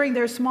by sharing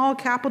their small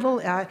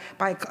capital,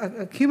 by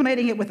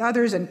accumulating it with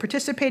others and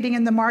participating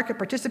in the market,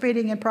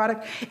 participating in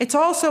product. It's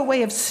also a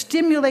way of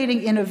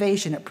stimulating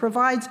innovation. It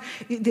provides,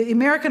 the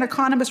American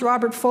economist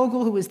Robert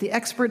Fogel, who was the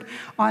expert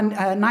on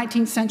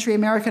 19th century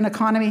American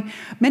economy,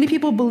 many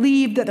people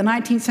believed that the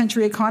 19th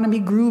century economy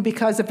grew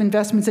because of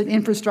investments in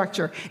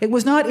infrastructure. It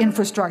was not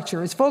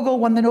infrastructure. As Fogel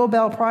won the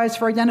Nobel Prize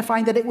for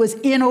identifying that it was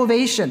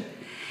innovation.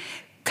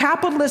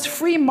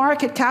 Free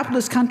market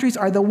capitalist countries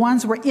are the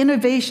ones where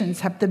innovations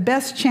have the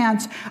best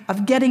chance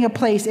of getting a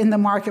place in the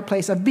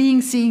marketplace, of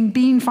being seen,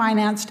 being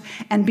financed,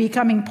 and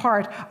becoming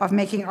part of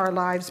making our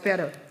lives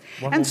better.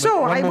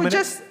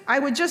 I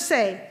would just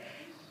say,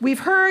 we've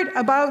heard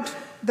about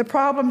the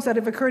problems that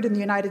have occurred in the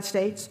United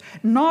States.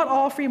 Not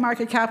all free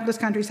market capitalist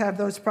countries have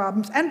those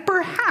problems, and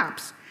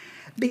perhaps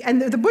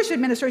the Bush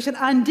administration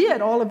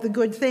undid all of the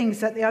good things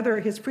that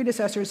his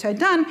predecessors had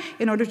done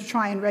in order to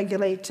try and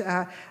regulate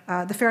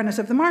the fairness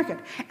of the market.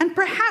 And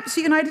perhaps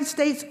the United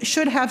States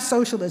should have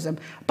socialism.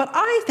 But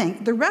I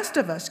think the rest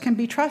of us can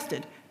be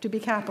trusted to be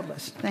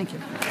capitalists. Thank you.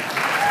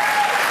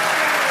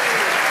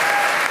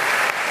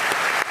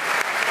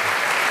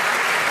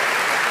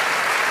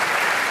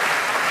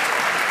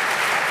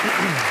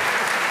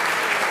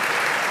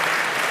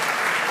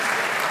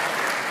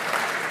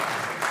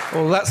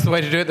 Well, that's the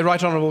way to do it. The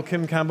Right Honourable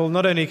Kim Campbell,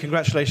 not only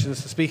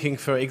congratulations for speaking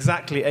for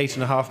exactly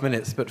 8.5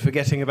 minutes, but for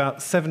getting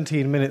about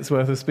 17 minutes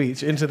worth of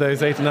speech into those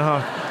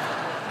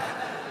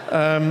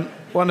 8.5.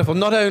 Wonderful.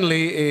 Not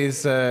only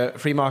is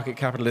free market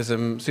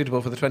capitalism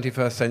suitable for the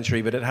 21st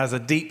century, but it has a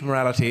deep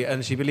morality,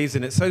 and she believes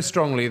in it so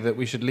strongly that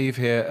we should leave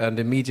here and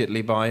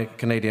immediately buy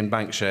Canadian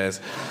bank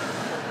shares.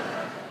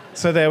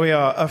 So there we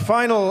are. A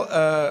final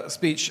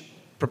speech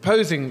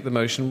proposing the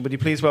motion. Would you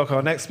please welcome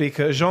our next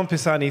speaker, Jean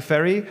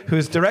Pisani-Ferry, who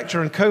is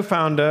director and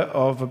co-founder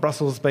of a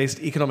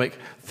Brussels-based economic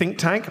think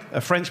tank,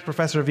 a French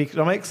professor of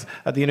economics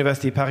at the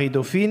University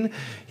Paris-Dauphine.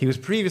 He was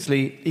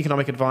previously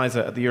economic advisor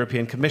at the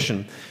European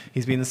Commission.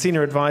 He's been the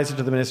senior advisor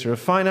to the Minister of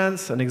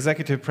Finance and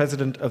executive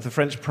president of the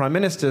French Prime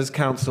Minister's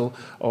Council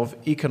of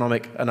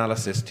Economic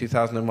Analysis,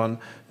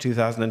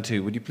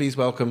 2001-2002. Would you please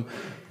welcome,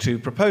 to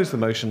propose the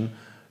motion,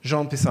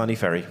 Jean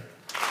Pisani-Ferry.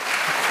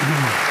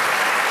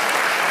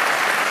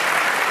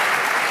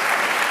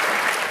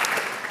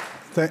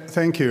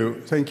 Thank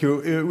you.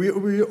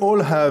 We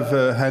all have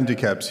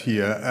handicaps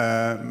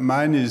here.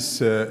 Mine is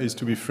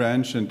to be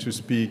French and to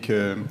speak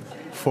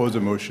for the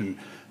motion.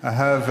 I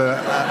have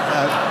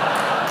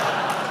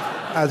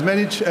as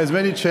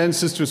many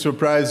chances to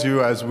surprise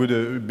you as would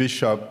a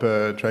bishop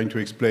trying to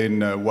explain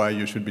why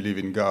you should believe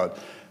in God.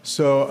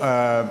 So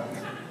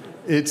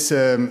it's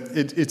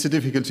a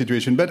difficult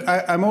situation. But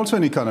I'm also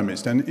an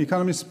economist, and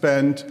economists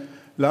spend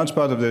large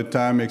part of their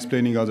time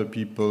explaining to other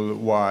people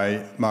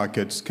why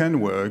markets can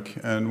work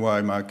and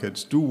why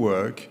markets do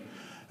work.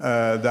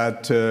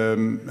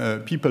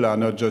 that people are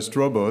not just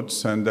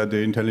robots and that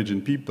they're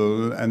intelligent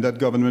people and that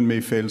government may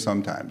fail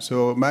sometimes.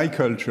 So my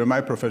culture, my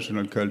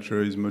professional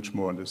culture is much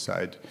more on the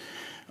side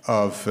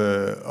of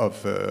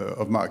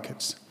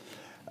markets.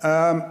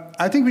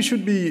 I think we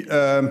should be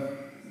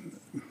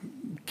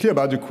clear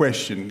about the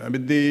question. I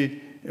mean,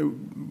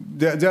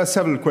 there are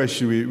several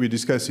questions we're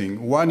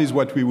discussing. One is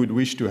what we would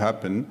wish to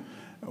happen.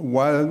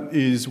 One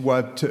is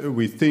what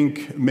we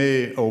think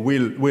may or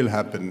will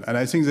happen. And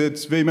I think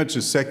that's very much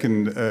the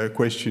second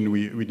question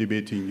we're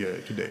debating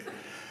today.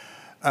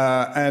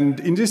 And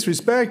in this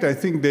respect, I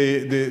think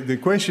the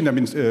question, I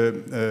mean,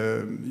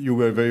 you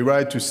were very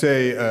right to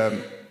say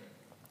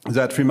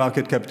that free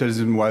market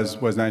capitalism was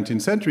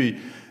 19th century.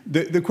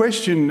 The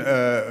question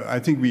I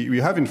think we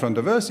have in front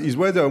of us is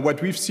whether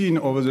what we've seen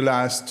over the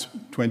last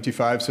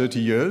 25, 30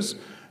 years,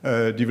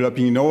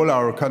 developing in all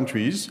our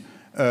countries,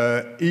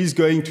 is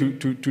going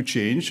to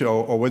change,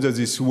 or whether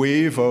this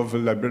wave of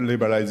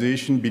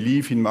liberalization,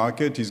 belief in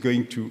market, is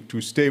going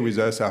to stay with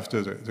us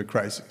after the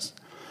crisis.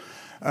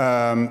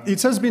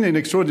 It has been an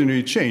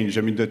extraordinary change.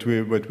 I mean,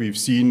 what we've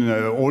seen,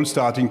 all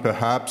starting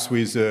perhaps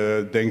with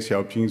Deng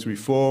Xiaoping's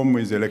reform,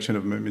 with the election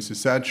of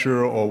Mrs.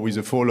 Thatcher, or with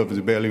the fall of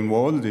the Berlin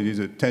Wall. There is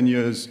a 10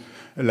 years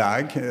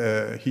lag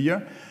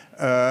here.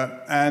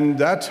 And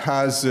that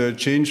has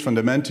changed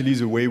fundamentally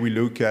the way we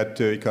look at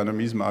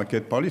economies,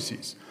 market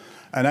policies.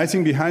 And I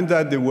think behind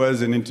that there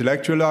was an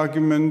intellectual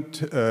argument,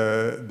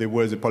 there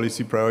was a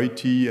policy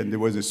priority, and there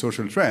was a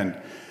social trend.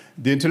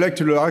 The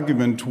intellectual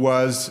argument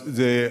was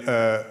the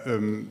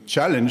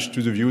challenge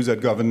to the view that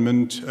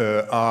government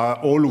are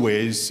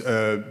always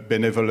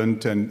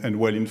benevolent and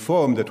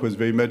well-informed. That was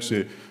very much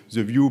the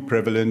view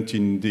prevalent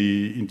in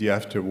the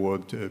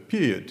afterward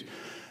period.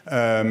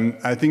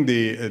 I think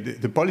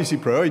the policy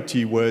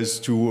priority was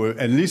to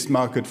enlist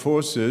market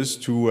forces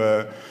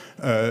to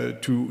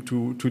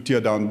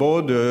tear down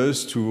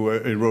borders, to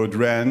erode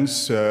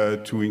rents,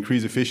 to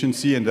increase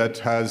efficiency, and that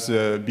has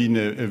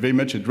been very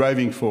much a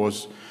driving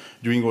force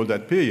during all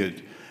that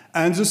period.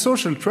 And the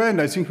social trend,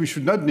 I think we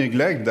should not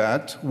neglect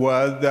that,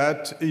 was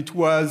that it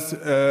was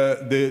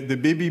the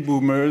baby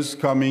boomers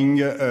coming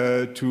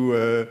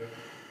to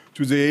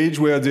the age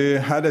where they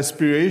had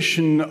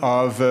aspiration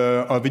of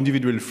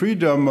individual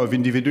freedom, of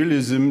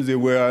individualism. They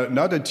were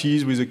not at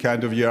ease with the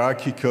kind of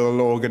hierarchical,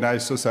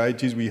 organized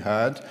societies we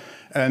had.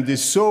 And they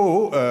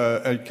saw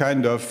a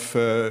kind of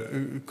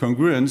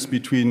congruence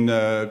between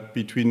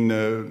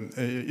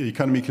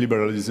economic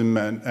liberalism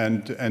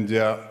and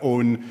their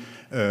own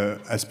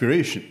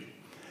aspiration.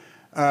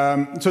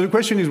 So the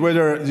question is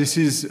whether this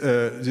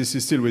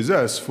is still with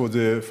us for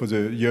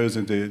the years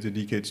and the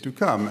decades to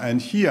come.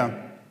 And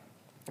here,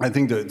 I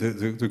think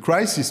the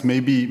crisis may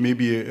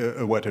be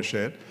a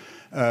watershed.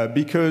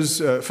 Because,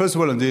 first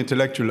of all, on the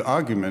intellectual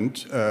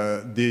argument,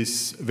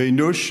 this very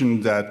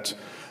notion that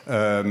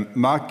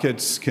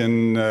markets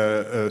can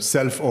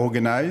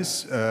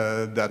self-organize,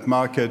 that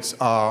markets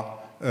are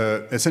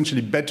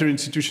essentially better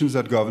institutions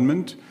than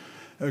governments,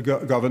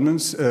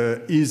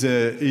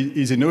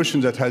 is a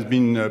notion that has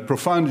been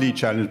profoundly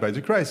challenged by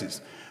the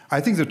crisis.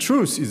 I think the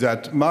truth is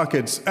that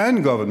markets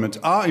and government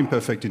are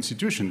imperfect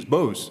institutions,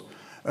 both.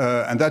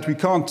 And that we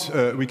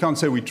can't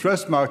say we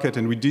trust market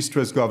and we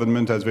distrust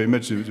government, as very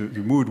much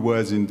the mood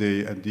was at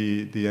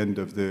the end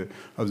of the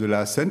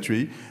last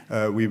century.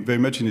 We're very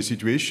much in a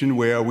situation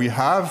where we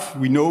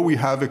know we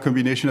have a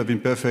combination of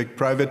imperfect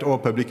private or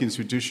public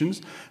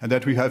institutions, and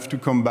that we have to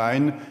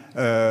combine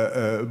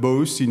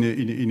both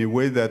in a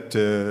way that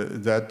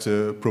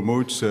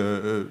promotes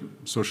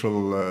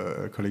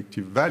social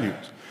collective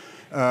values.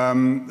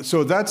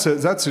 So that's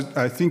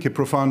I think a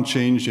profound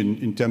change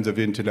in terms of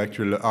the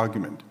intellectual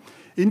argument.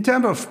 In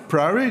terms of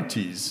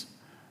priorities,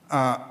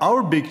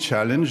 our big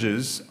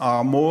challenges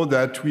are more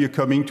that we are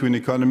coming to an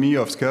economy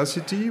of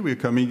scarcity. We're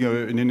coming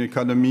in an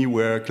economy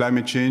where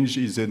climate change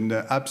is an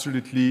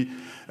absolutely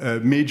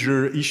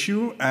major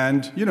issue.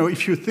 And, you know,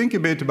 if you think a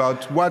bit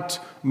about what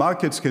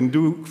markets can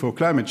do for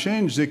climate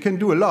change, they can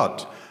do a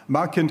lot.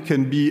 Market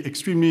can be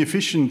extremely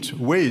efficient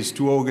ways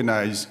to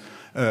organize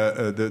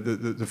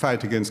the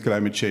fight against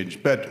climate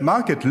change. But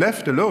market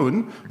left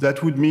alone,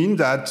 that would mean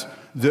that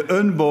the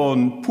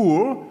unborn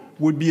poor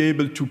would be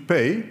able to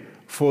pay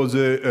for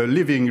the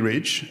living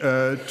rich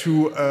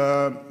to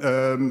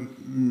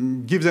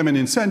give them an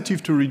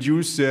incentive to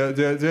reduce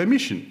their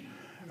emission.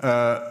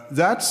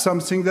 That's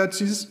something that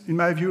is, in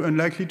my view,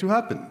 unlikely to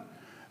happen.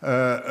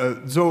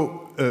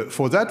 So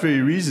for that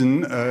very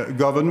reason,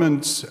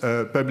 governments,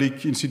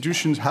 public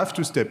institutions have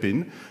to step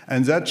in,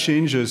 and that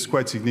changes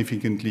quite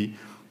significantly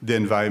the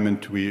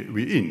environment we're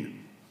in.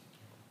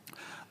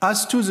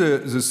 As to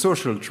the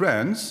social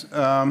trends,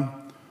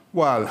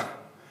 well,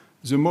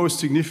 the most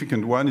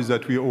significant one is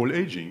that we're all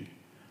aging.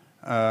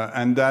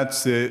 And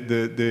that's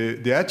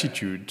the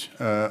attitude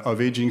of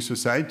aging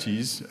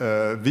societies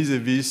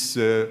vis-à-vis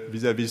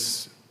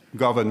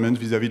government,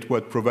 vis-à-vis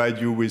what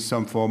provide you with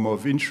some form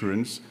of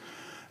insurance,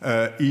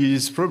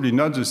 is probably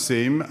not the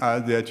same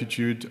as the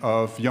attitude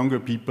of younger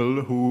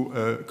people who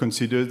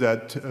consider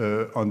that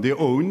on their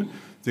own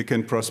they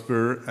can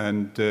prosper,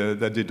 and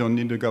that they don't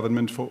need the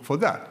government for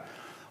that.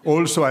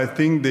 Also, I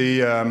think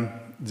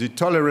the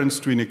tolerance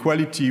to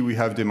inequality we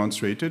have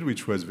demonstrated,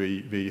 which was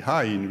very, very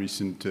high in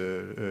recent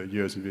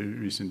years and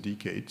recent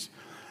decades,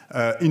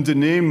 in the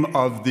name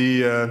of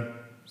the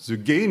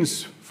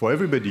gains for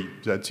everybody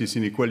that this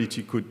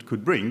inequality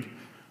could bring,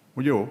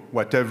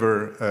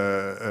 whatever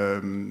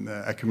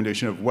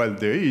accumulation of wealth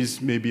there is,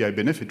 maybe I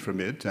benefit from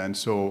it, and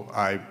so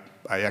I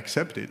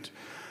accept it.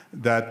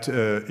 That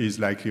is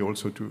likely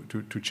also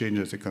to change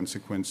as a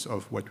consequence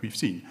of what we've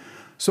seen.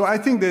 So I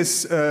think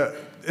there's a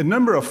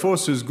number of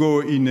forces go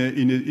in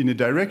a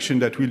direction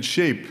that will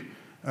shape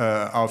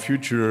our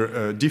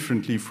future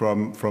differently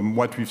from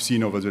what we've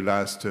seen over the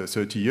last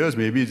 30 years.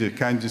 Maybe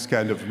this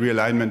kind of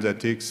realignment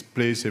that takes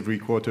place every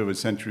quarter of a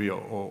century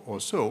or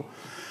so.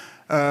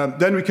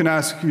 Then we can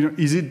ask,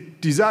 is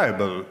it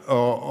desirable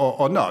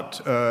or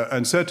not?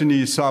 And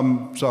certainly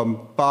some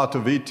part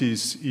of it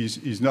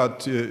is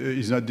not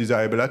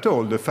desirable at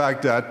all. The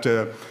fact that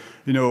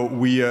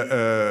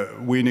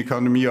we're an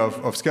economy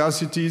of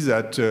scarcity,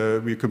 that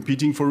we're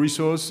competing for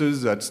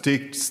resources, that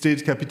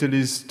state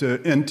capitalist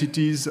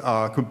entities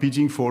are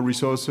competing for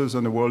resources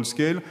on a world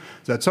scale.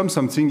 That's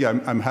something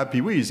I'm happy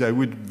with. I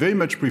would very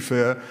much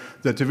prefer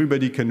that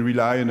everybody can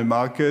rely on a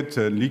market,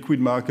 a liquid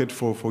market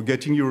for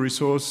getting your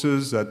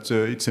resources, that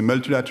it's a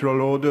multilateral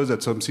order,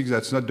 that's something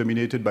that's not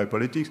dominated by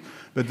politics.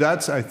 But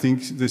that's, I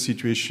think, the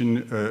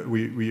situation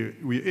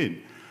we're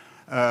in.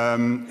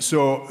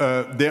 So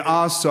there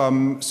are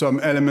some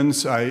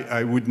elements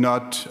I would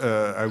not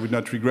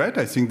regret.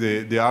 I think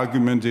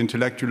the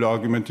intellectual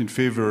argument in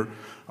favor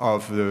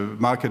of the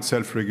market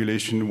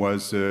self-regulation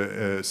was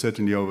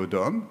certainly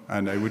overdone,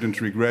 and I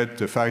wouldn't regret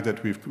the fact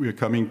that we're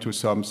coming to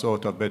some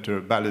sort of better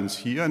balance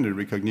here and a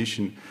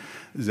recognition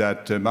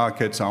that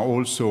markets are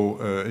also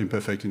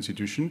imperfect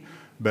institutions.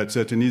 But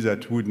certainly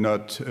that would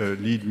not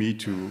lead me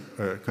to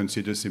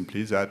consider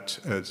simply that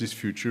this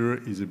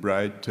future is a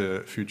bright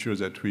future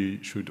that we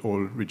should all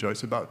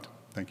rejoice about.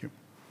 Thank you.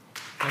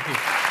 Thank you.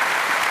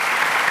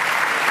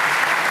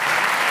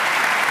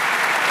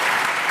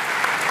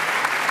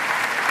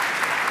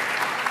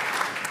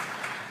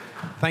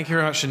 Thank you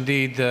very much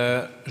indeed,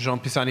 Jean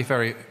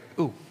Pisani-Ferry.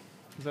 Ooh,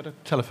 is that a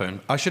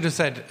telephone? I should have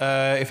said,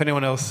 if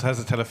anyone else has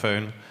a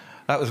telephone,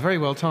 that was very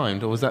well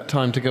timed, or was that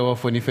timed to go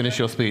off when you finish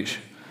your speech?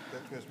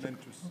 That was meant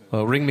to say.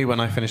 Well, ring me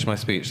when I finish my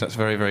speech. That's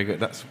very, very good.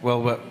 That's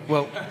well.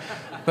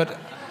 But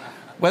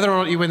whether or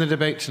not you win the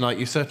debate tonight,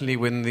 you certainly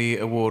win the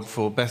award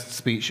for best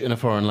speech in a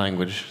foreign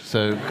language.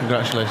 So,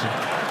 congratulations.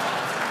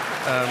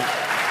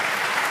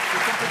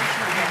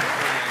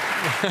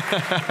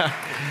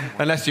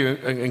 Unless you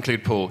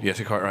include Paul. Yes,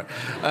 you're quite right.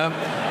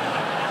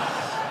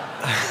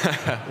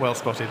 Well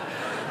spotted.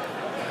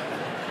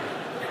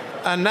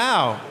 And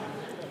now,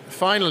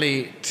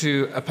 finally,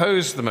 to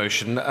oppose the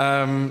motion.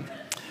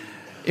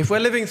 If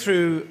we're living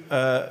through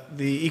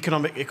the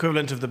economic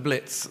equivalent of the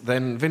Blitz,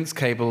 then Vince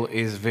Cable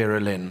is Vera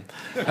Lynn.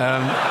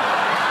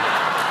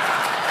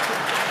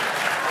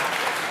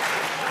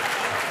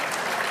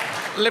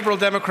 Liberal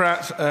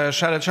Democrat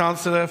Shadow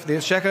Chancellor for the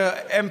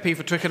Exchequer, MP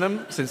for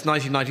Twickenham since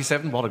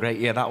 1997, what a great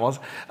year that was,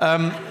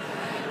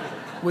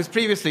 was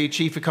previously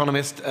chief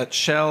economist at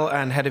Shell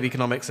and head of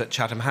economics at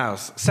Chatham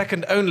House.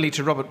 Second only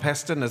to Robert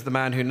Peston as the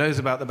man who knows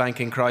about the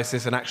banking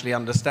crisis and actually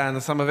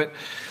understands some of it.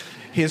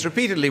 He has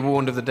repeatedly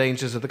warned of the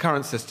dangers of the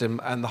current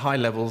system and the high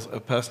levels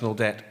of personal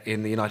debt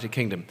in the United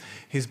Kingdom.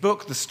 His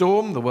book, The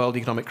Storm, The World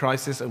Economic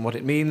Crisis and What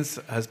It Means,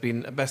 has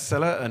been a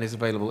bestseller and is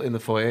available in the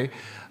foyer.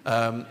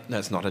 No,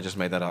 it's not. I just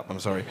made that up. I'm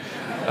sorry.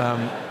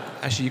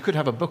 Actually, you could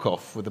have a book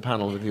off with the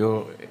panel. With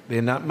the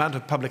amount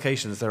of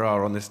publications there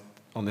are on this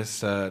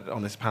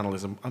panel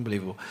is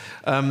unbelievable.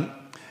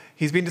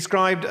 He's been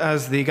described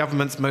as the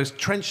government's most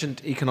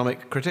trenchant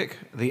economic critic,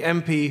 the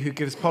MP who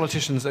gives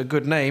politicians a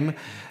good name,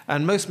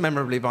 and most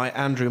memorably by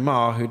Andrew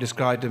Marr, who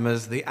described him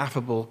as the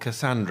affable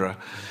Cassandra.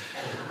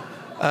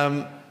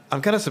 I'm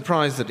kind of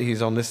surprised that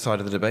he's on this side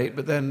of the debate,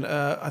 but then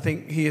I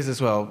think he is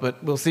as well.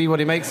 But we'll see what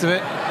he makes of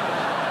it.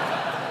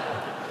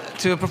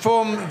 To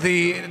perform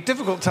the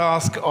difficult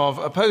task of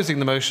opposing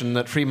the motion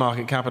that free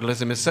market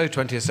capitalism is so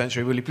 20th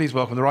century, will you please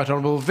welcome the Right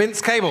Honourable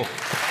Vince Cable.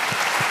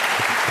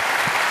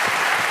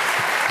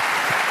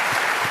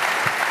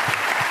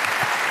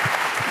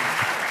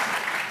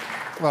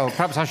 Well,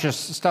 perhaps I should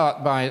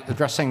start by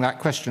addressing that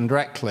question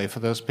directly for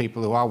those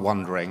people who are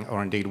wondering,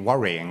 or indeed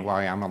worrying,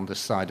 why I'm on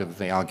this side of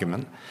the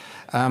argument.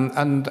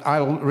 And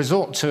I'll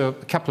resort to a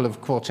couple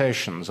of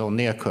quotations, or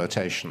near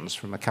quotations,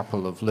 from a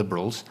couple of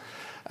liberals,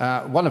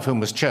 one of whom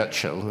was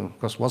Churchill, who, of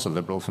course, was a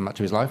liberal for much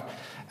of his life,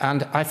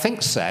 and I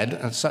think said,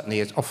 and certainly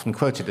is often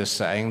quoted as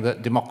saying,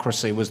 that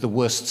democracy was the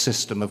worst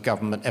system of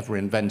government ever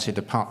invented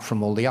apart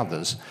from all the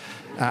others.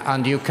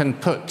 And you can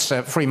put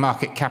free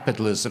market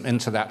capitalism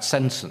into that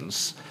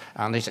sentence,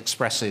 and it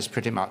expresses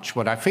pretty much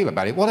what I feel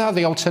about it. What are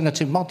the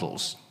alternative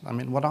models? I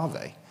mean, what are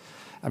they?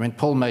 I mean,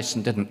 Paul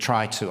Mason didn't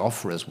try to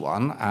offer us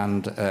one,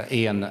 and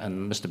Ian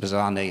and Mr.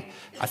 Pisani,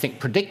 I think,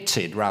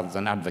 predicted rather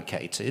than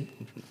advocated.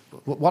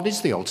 What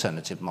is the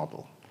alternative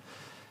model?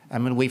 I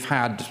mean, we've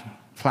had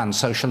planned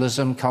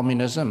socialism,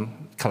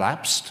 communism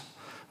collapsed.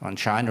 In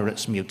China,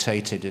 it's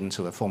mutated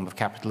into a form of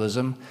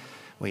capitalism.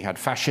 We had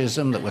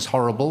fascism that was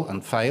horrible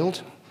and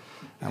failed.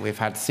 And we've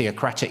had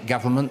theocratic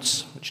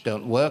governments which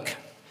don't work.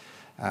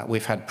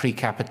 We've had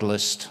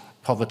pre-capitalist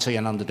poverty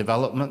and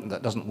underdevelopment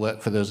that doesn't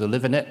work for those who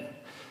live in it.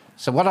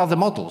 So what are the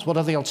models? What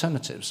are the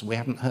alternatives? We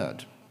haven't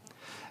heard.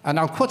 And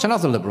I'll quote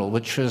another liberal,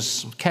 which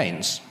was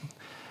Keynes.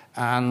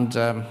 And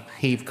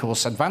he, of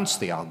course, advanced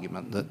the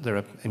argument that there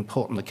are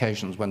important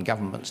occasions when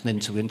governments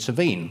need to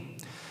intervene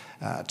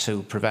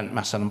to prevent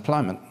mass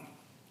unemployment.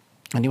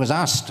 And he was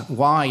asked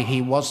why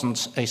he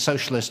wasn't a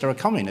socialist or a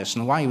communist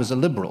and why he was a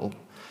liberal.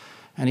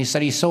 And he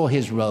said he saw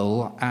his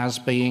role as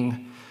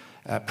being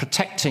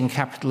protecting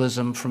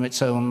capitalism from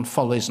its own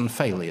follies and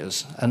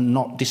failures and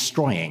not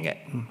destroying it.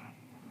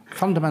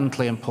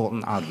 Fundamentally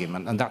important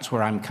argument, and that's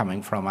where I'm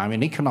coming from. I'm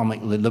an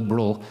economically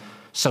liberal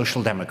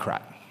social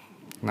democrat.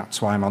 And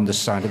that's why I'm on this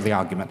side of the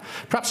argument.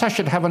 Perhaps I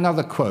should have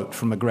another quote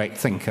from a great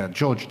thinker,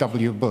 George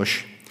W.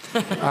 Bush,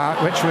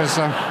 which was...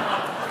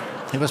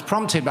 It was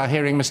prompted by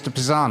hearing Mr.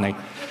 Pisani,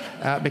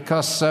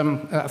 because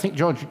I think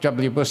George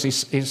W. Bush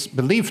is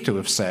believed to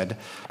have said,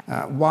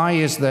 why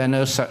is there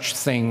no such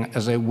thing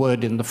as a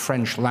word in the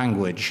French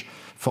language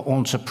for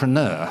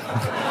entrepreneur?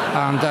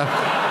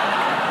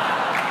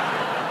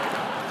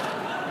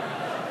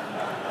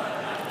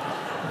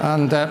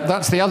 And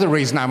that's the other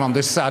reason I'm on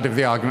this side of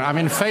the argument. I'm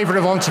in favour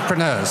of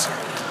entrepreneurs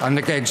and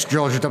against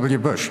George W.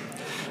 Bush.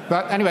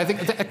 But anyway,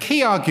 a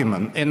key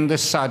argument in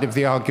this side of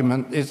the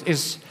argument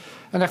is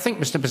and I think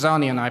Mr.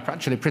 Pisani and I are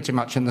actually pretty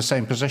much in the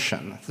same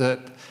position, that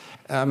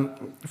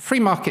free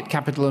market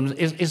capitalism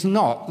is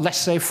not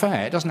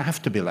laissez-faire. It doesn't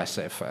have to be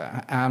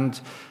laissez-faire. And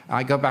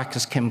I go back,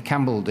 as Kim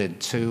Campbell did,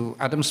 to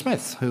Adam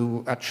Smith,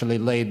 who actually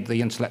laid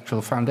the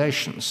intellectual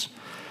foundations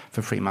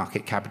for free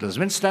market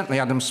capitalism. Incidentally,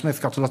 Adam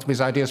Smith got a lot of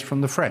his ideas from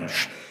the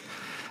French.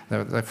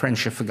 The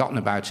French have forgotten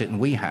about it,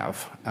 and we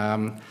have.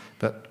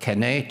 But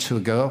Quesnay,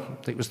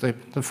 Turgot, it was the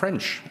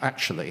French,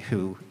 actually,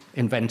 who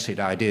invented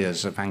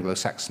ideas of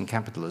Anglo-Saxon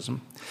capitalism.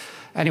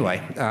 Anyway,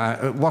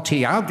 what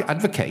he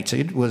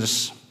advocated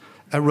was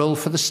a role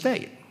for the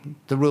state,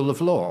 the rule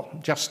of law,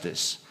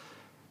 justice,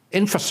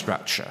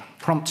 infrastructure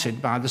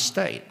prompted by the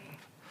state,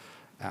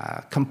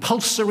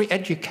 compulsory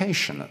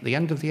education at the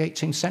end of the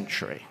 18th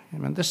century. I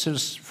mean, this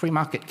is free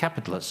market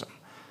capitalism.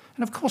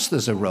 And of course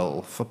there's a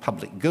role for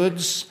public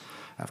goods.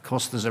 Of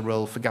course there's a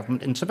role for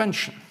government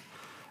intervention.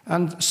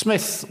 And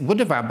Smith would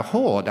have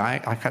abhorred,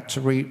 I had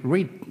to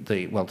read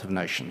The Wealth of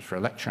Nations for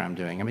a lecture I'm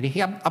doing. I mean, he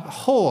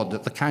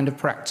abhorred the kind of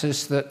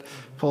practice that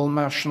Paul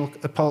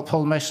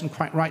Mason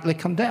quite rightly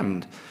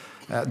condemned.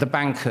 The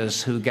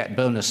bankers who get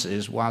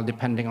bonuses while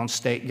depending on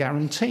state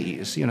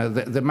guarantees, you know,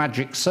 the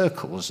magic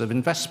circles of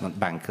investment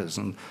bankers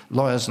and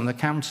lawyers and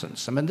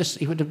accountants. I mean,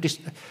 he would have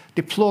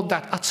deplored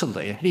that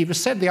utterly. He even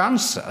said the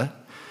answer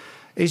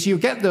is you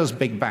get those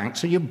big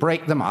banks and you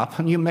break them up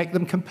and you make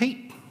them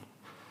compete.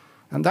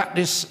 And that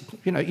is,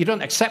 you know, you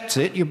don't accept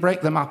it, you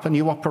break them up and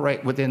you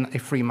operate within a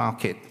free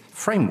market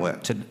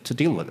framework to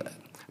deal with it.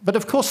 But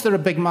of course there are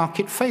big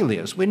market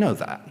failures, we know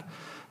that.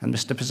 And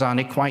Mr.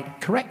 Pisani quite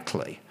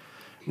correctly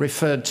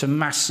referred to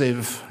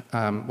massive,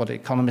 what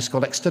economists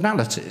call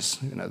externalities,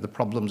 you know, the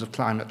problems of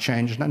climate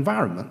change and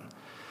environment.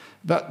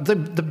 But the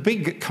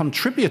big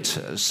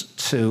contributors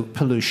to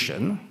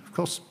pollution, of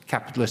course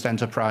capitalist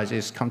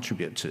enterprises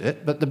contribute to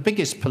it, but the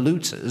biggest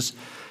polluters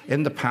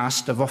in the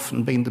past have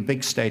often been the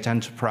big state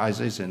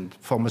enterprises in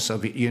former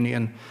Soviet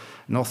Union,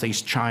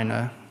 Northeast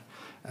China.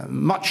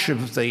 Much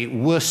of the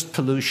worst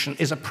pollution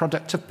is a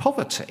product of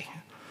poverty.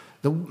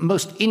 The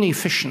most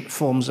inefficient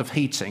forms of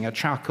heating are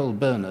charcoal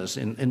burners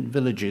in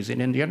villages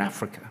in India and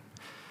Africa.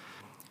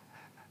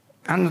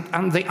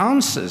 And the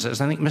answers,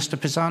 as I think Mr.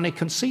 Pisani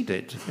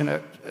conceded, you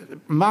know,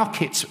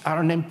 markets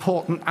are an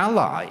important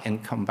ally in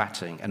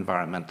combating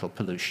environmental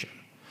pollution.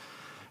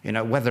 You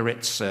know, whether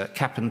it's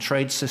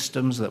cap-and-trade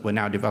systems that we're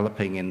now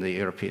developing in the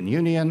European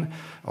Union,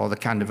 or the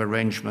kind of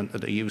arrangement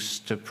that are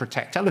used to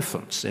protect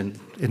elephants in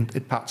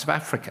parts of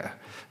Africa,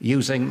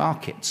 using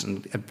markets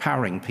and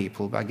empowering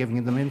people by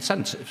giving them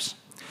incentives.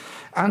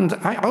 And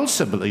I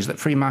also believe that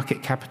free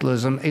market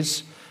capitalism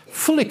is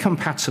fully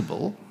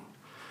compatible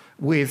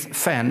with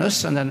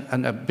fairness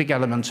and a big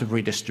element of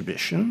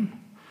redistribution.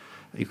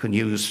 You can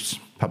use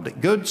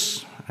public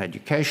goods,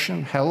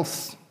 education,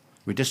 health,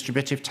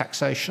 redistributive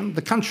taxation.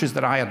 The countries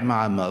that I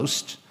admire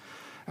most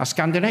are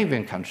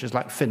Scandinavian countries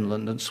like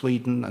Finland and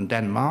Sweden and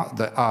Denmark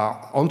that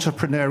are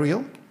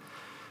entrepreneurial,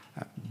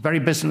 very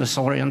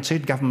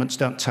business-oriented. Governments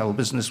don't tell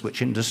business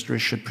which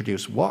industries should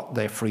produce what.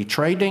 They're free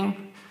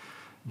trading,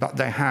 but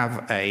they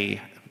have a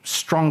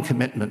strong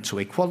commitment to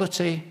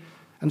equality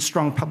and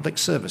strong public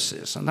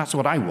services. And that's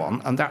what I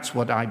want, and that's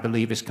what I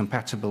believe is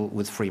compatible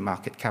with free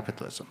market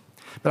capitalism.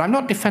 But I'm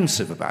not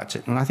defensive about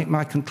it, and I think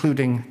my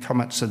concluding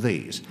comments are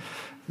these.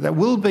 There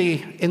will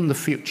be, in the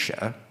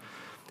future,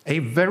 a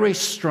very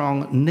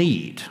strong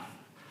need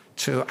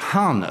to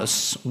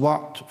harness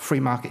what free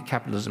market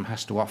capitalism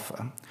has to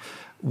offer.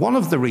 One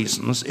of the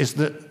reasons is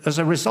that as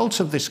a result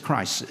of this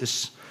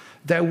crisis,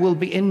 there will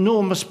be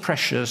enormous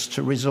pressures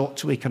to resort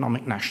to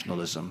economic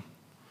nationalism.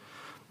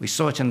 We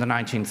saw it in the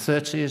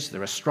 1930s.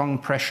 There are strong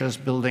pressures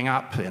building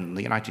up in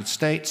the United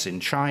States,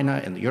 in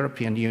China, in the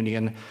European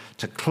Union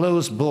to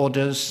close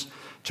borders,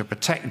 to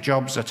protect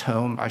jobs at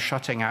home by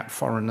shutting out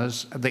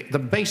foreigners. The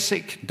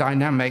basic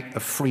dynamic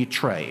of free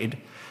trade,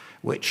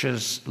 which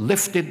has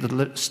lifted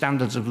the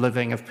standards of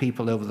living of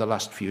people over the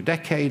last few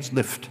decades,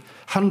 lifted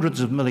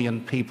hundreds of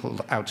million people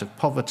out of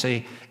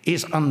poverty,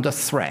 is under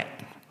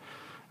threat,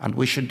 and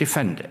we should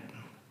defend it.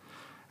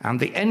 And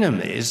the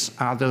enemies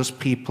are those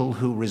people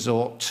who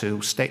resort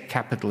to state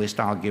capitalist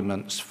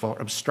arguments for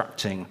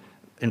obstructing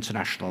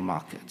international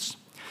markets.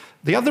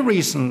 The other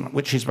reason,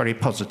 which is very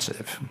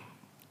positive,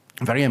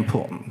 very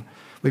important,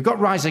 we've got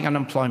rising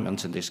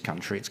unemployment in this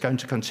country. It's going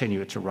to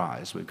continue to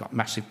rise. We've got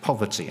massive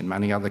poverty in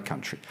many other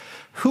countries.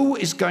 Who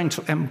is going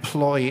to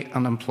employ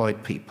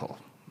unemployed people?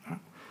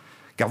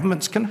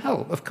 Governments can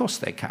help. Of course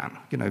they can.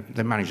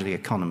 They manage the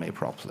economy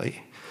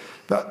properly.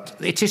 But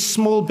it is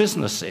small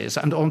businesses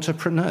and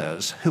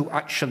entrepreneurs who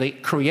actually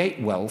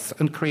create wealth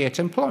and create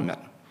employment.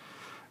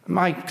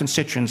 My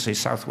constituency,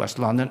 Southwest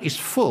London, is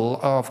full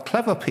of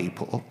clever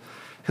people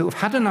who've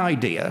had an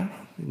idea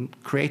in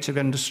creative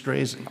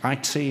industries,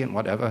 IT and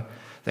whatever.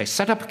 They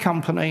set up a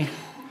company,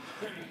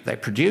 they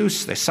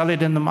produce, they sell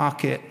it in the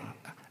market,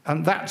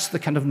 and that's the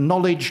kind of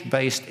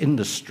knowledge-based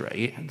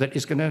industry that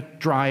is going to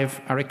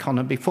drive our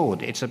economy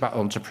forward. It's about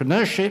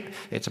entrepreneurship,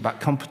 it's about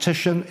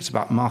competition, it's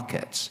about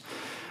markets.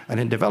 And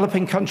in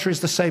developing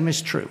countries, the same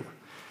is true.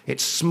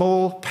 It's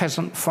small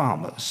peasant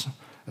farmers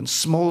and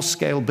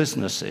small-scale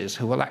businesses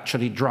who will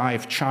actually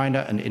drive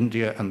China and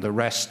India and the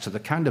rest to the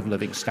kind of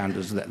living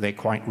standards that they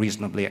quite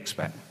reasonably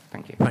expect.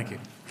 Thank you. Thank you.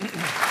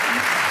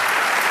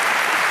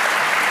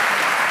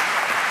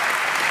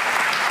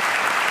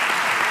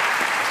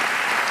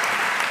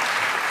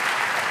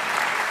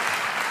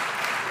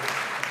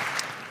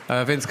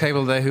 Vince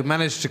Cable there, who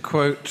managed to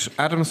quote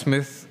Adam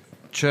Smith,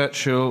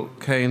 Churchill,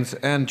 Keynes,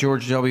 and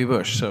George W.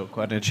 Bush, so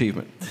quite an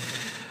achievement.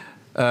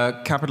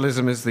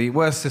 Capitalism is the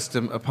worst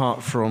system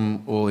apart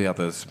from all the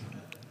others,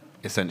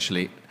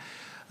 essentially.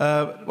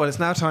 Well, it's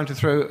now time to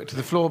throw it to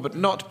the floor, but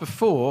not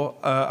before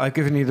I've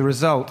given you the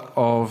result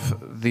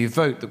of the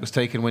vote that was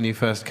taken when you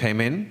first came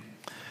in.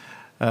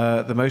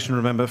 The motion,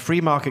 remember,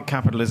 free market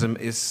capitalism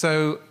is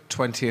so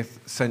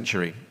 20th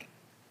century.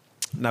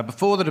 Now,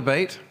 before the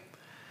debate,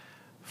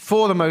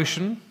 for the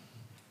motion,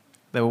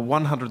 there were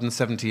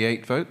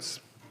 178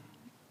 votes.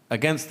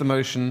 Against the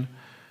motion,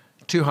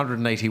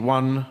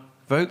 281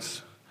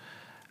 votes.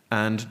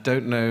 And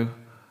don't know,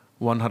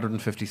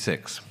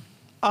 156.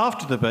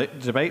 After the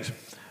debate,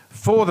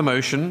 for the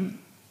motion,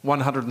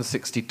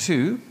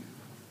 162.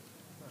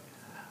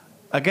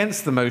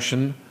 Against the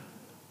motion,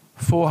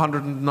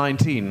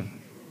 419.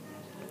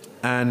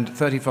 And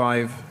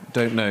 35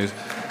 don't know.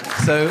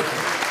 So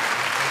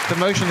the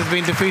motion has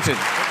been defeated.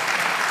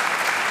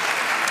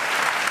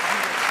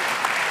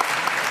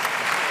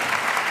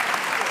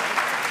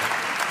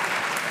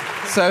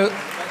 So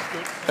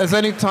there's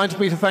only time for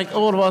me to thank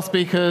all of our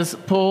speakers,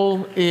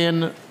 Paul,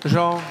 Ian,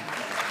 Jean,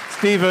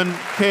 Stephen,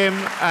 Kim,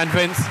 and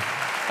Vince,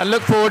 and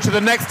look forward to the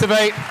next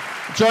debate.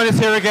 Join us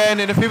here again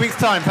in a few weeks'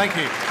 time. Thank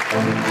you.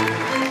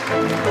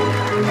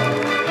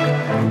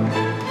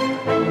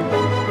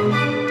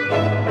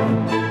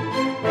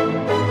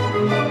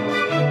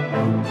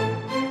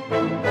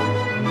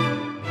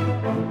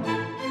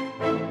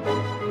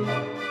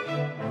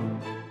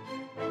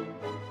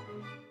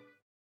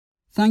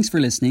 Thanks for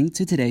listening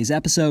to today's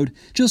episode.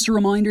 Just a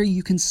reminder,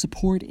 you can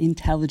support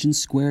Intelligence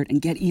Squared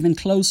and get even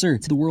closer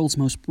to the world's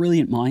most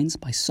brilliant minds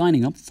by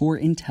signing up for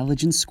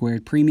Intelligence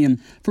Squared Premium.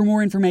 For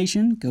more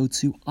information, go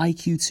to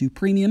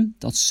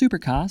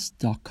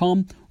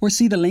iq2premium.supercast.com or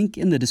see the link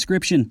in the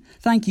description.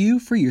 Thank you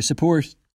for your support.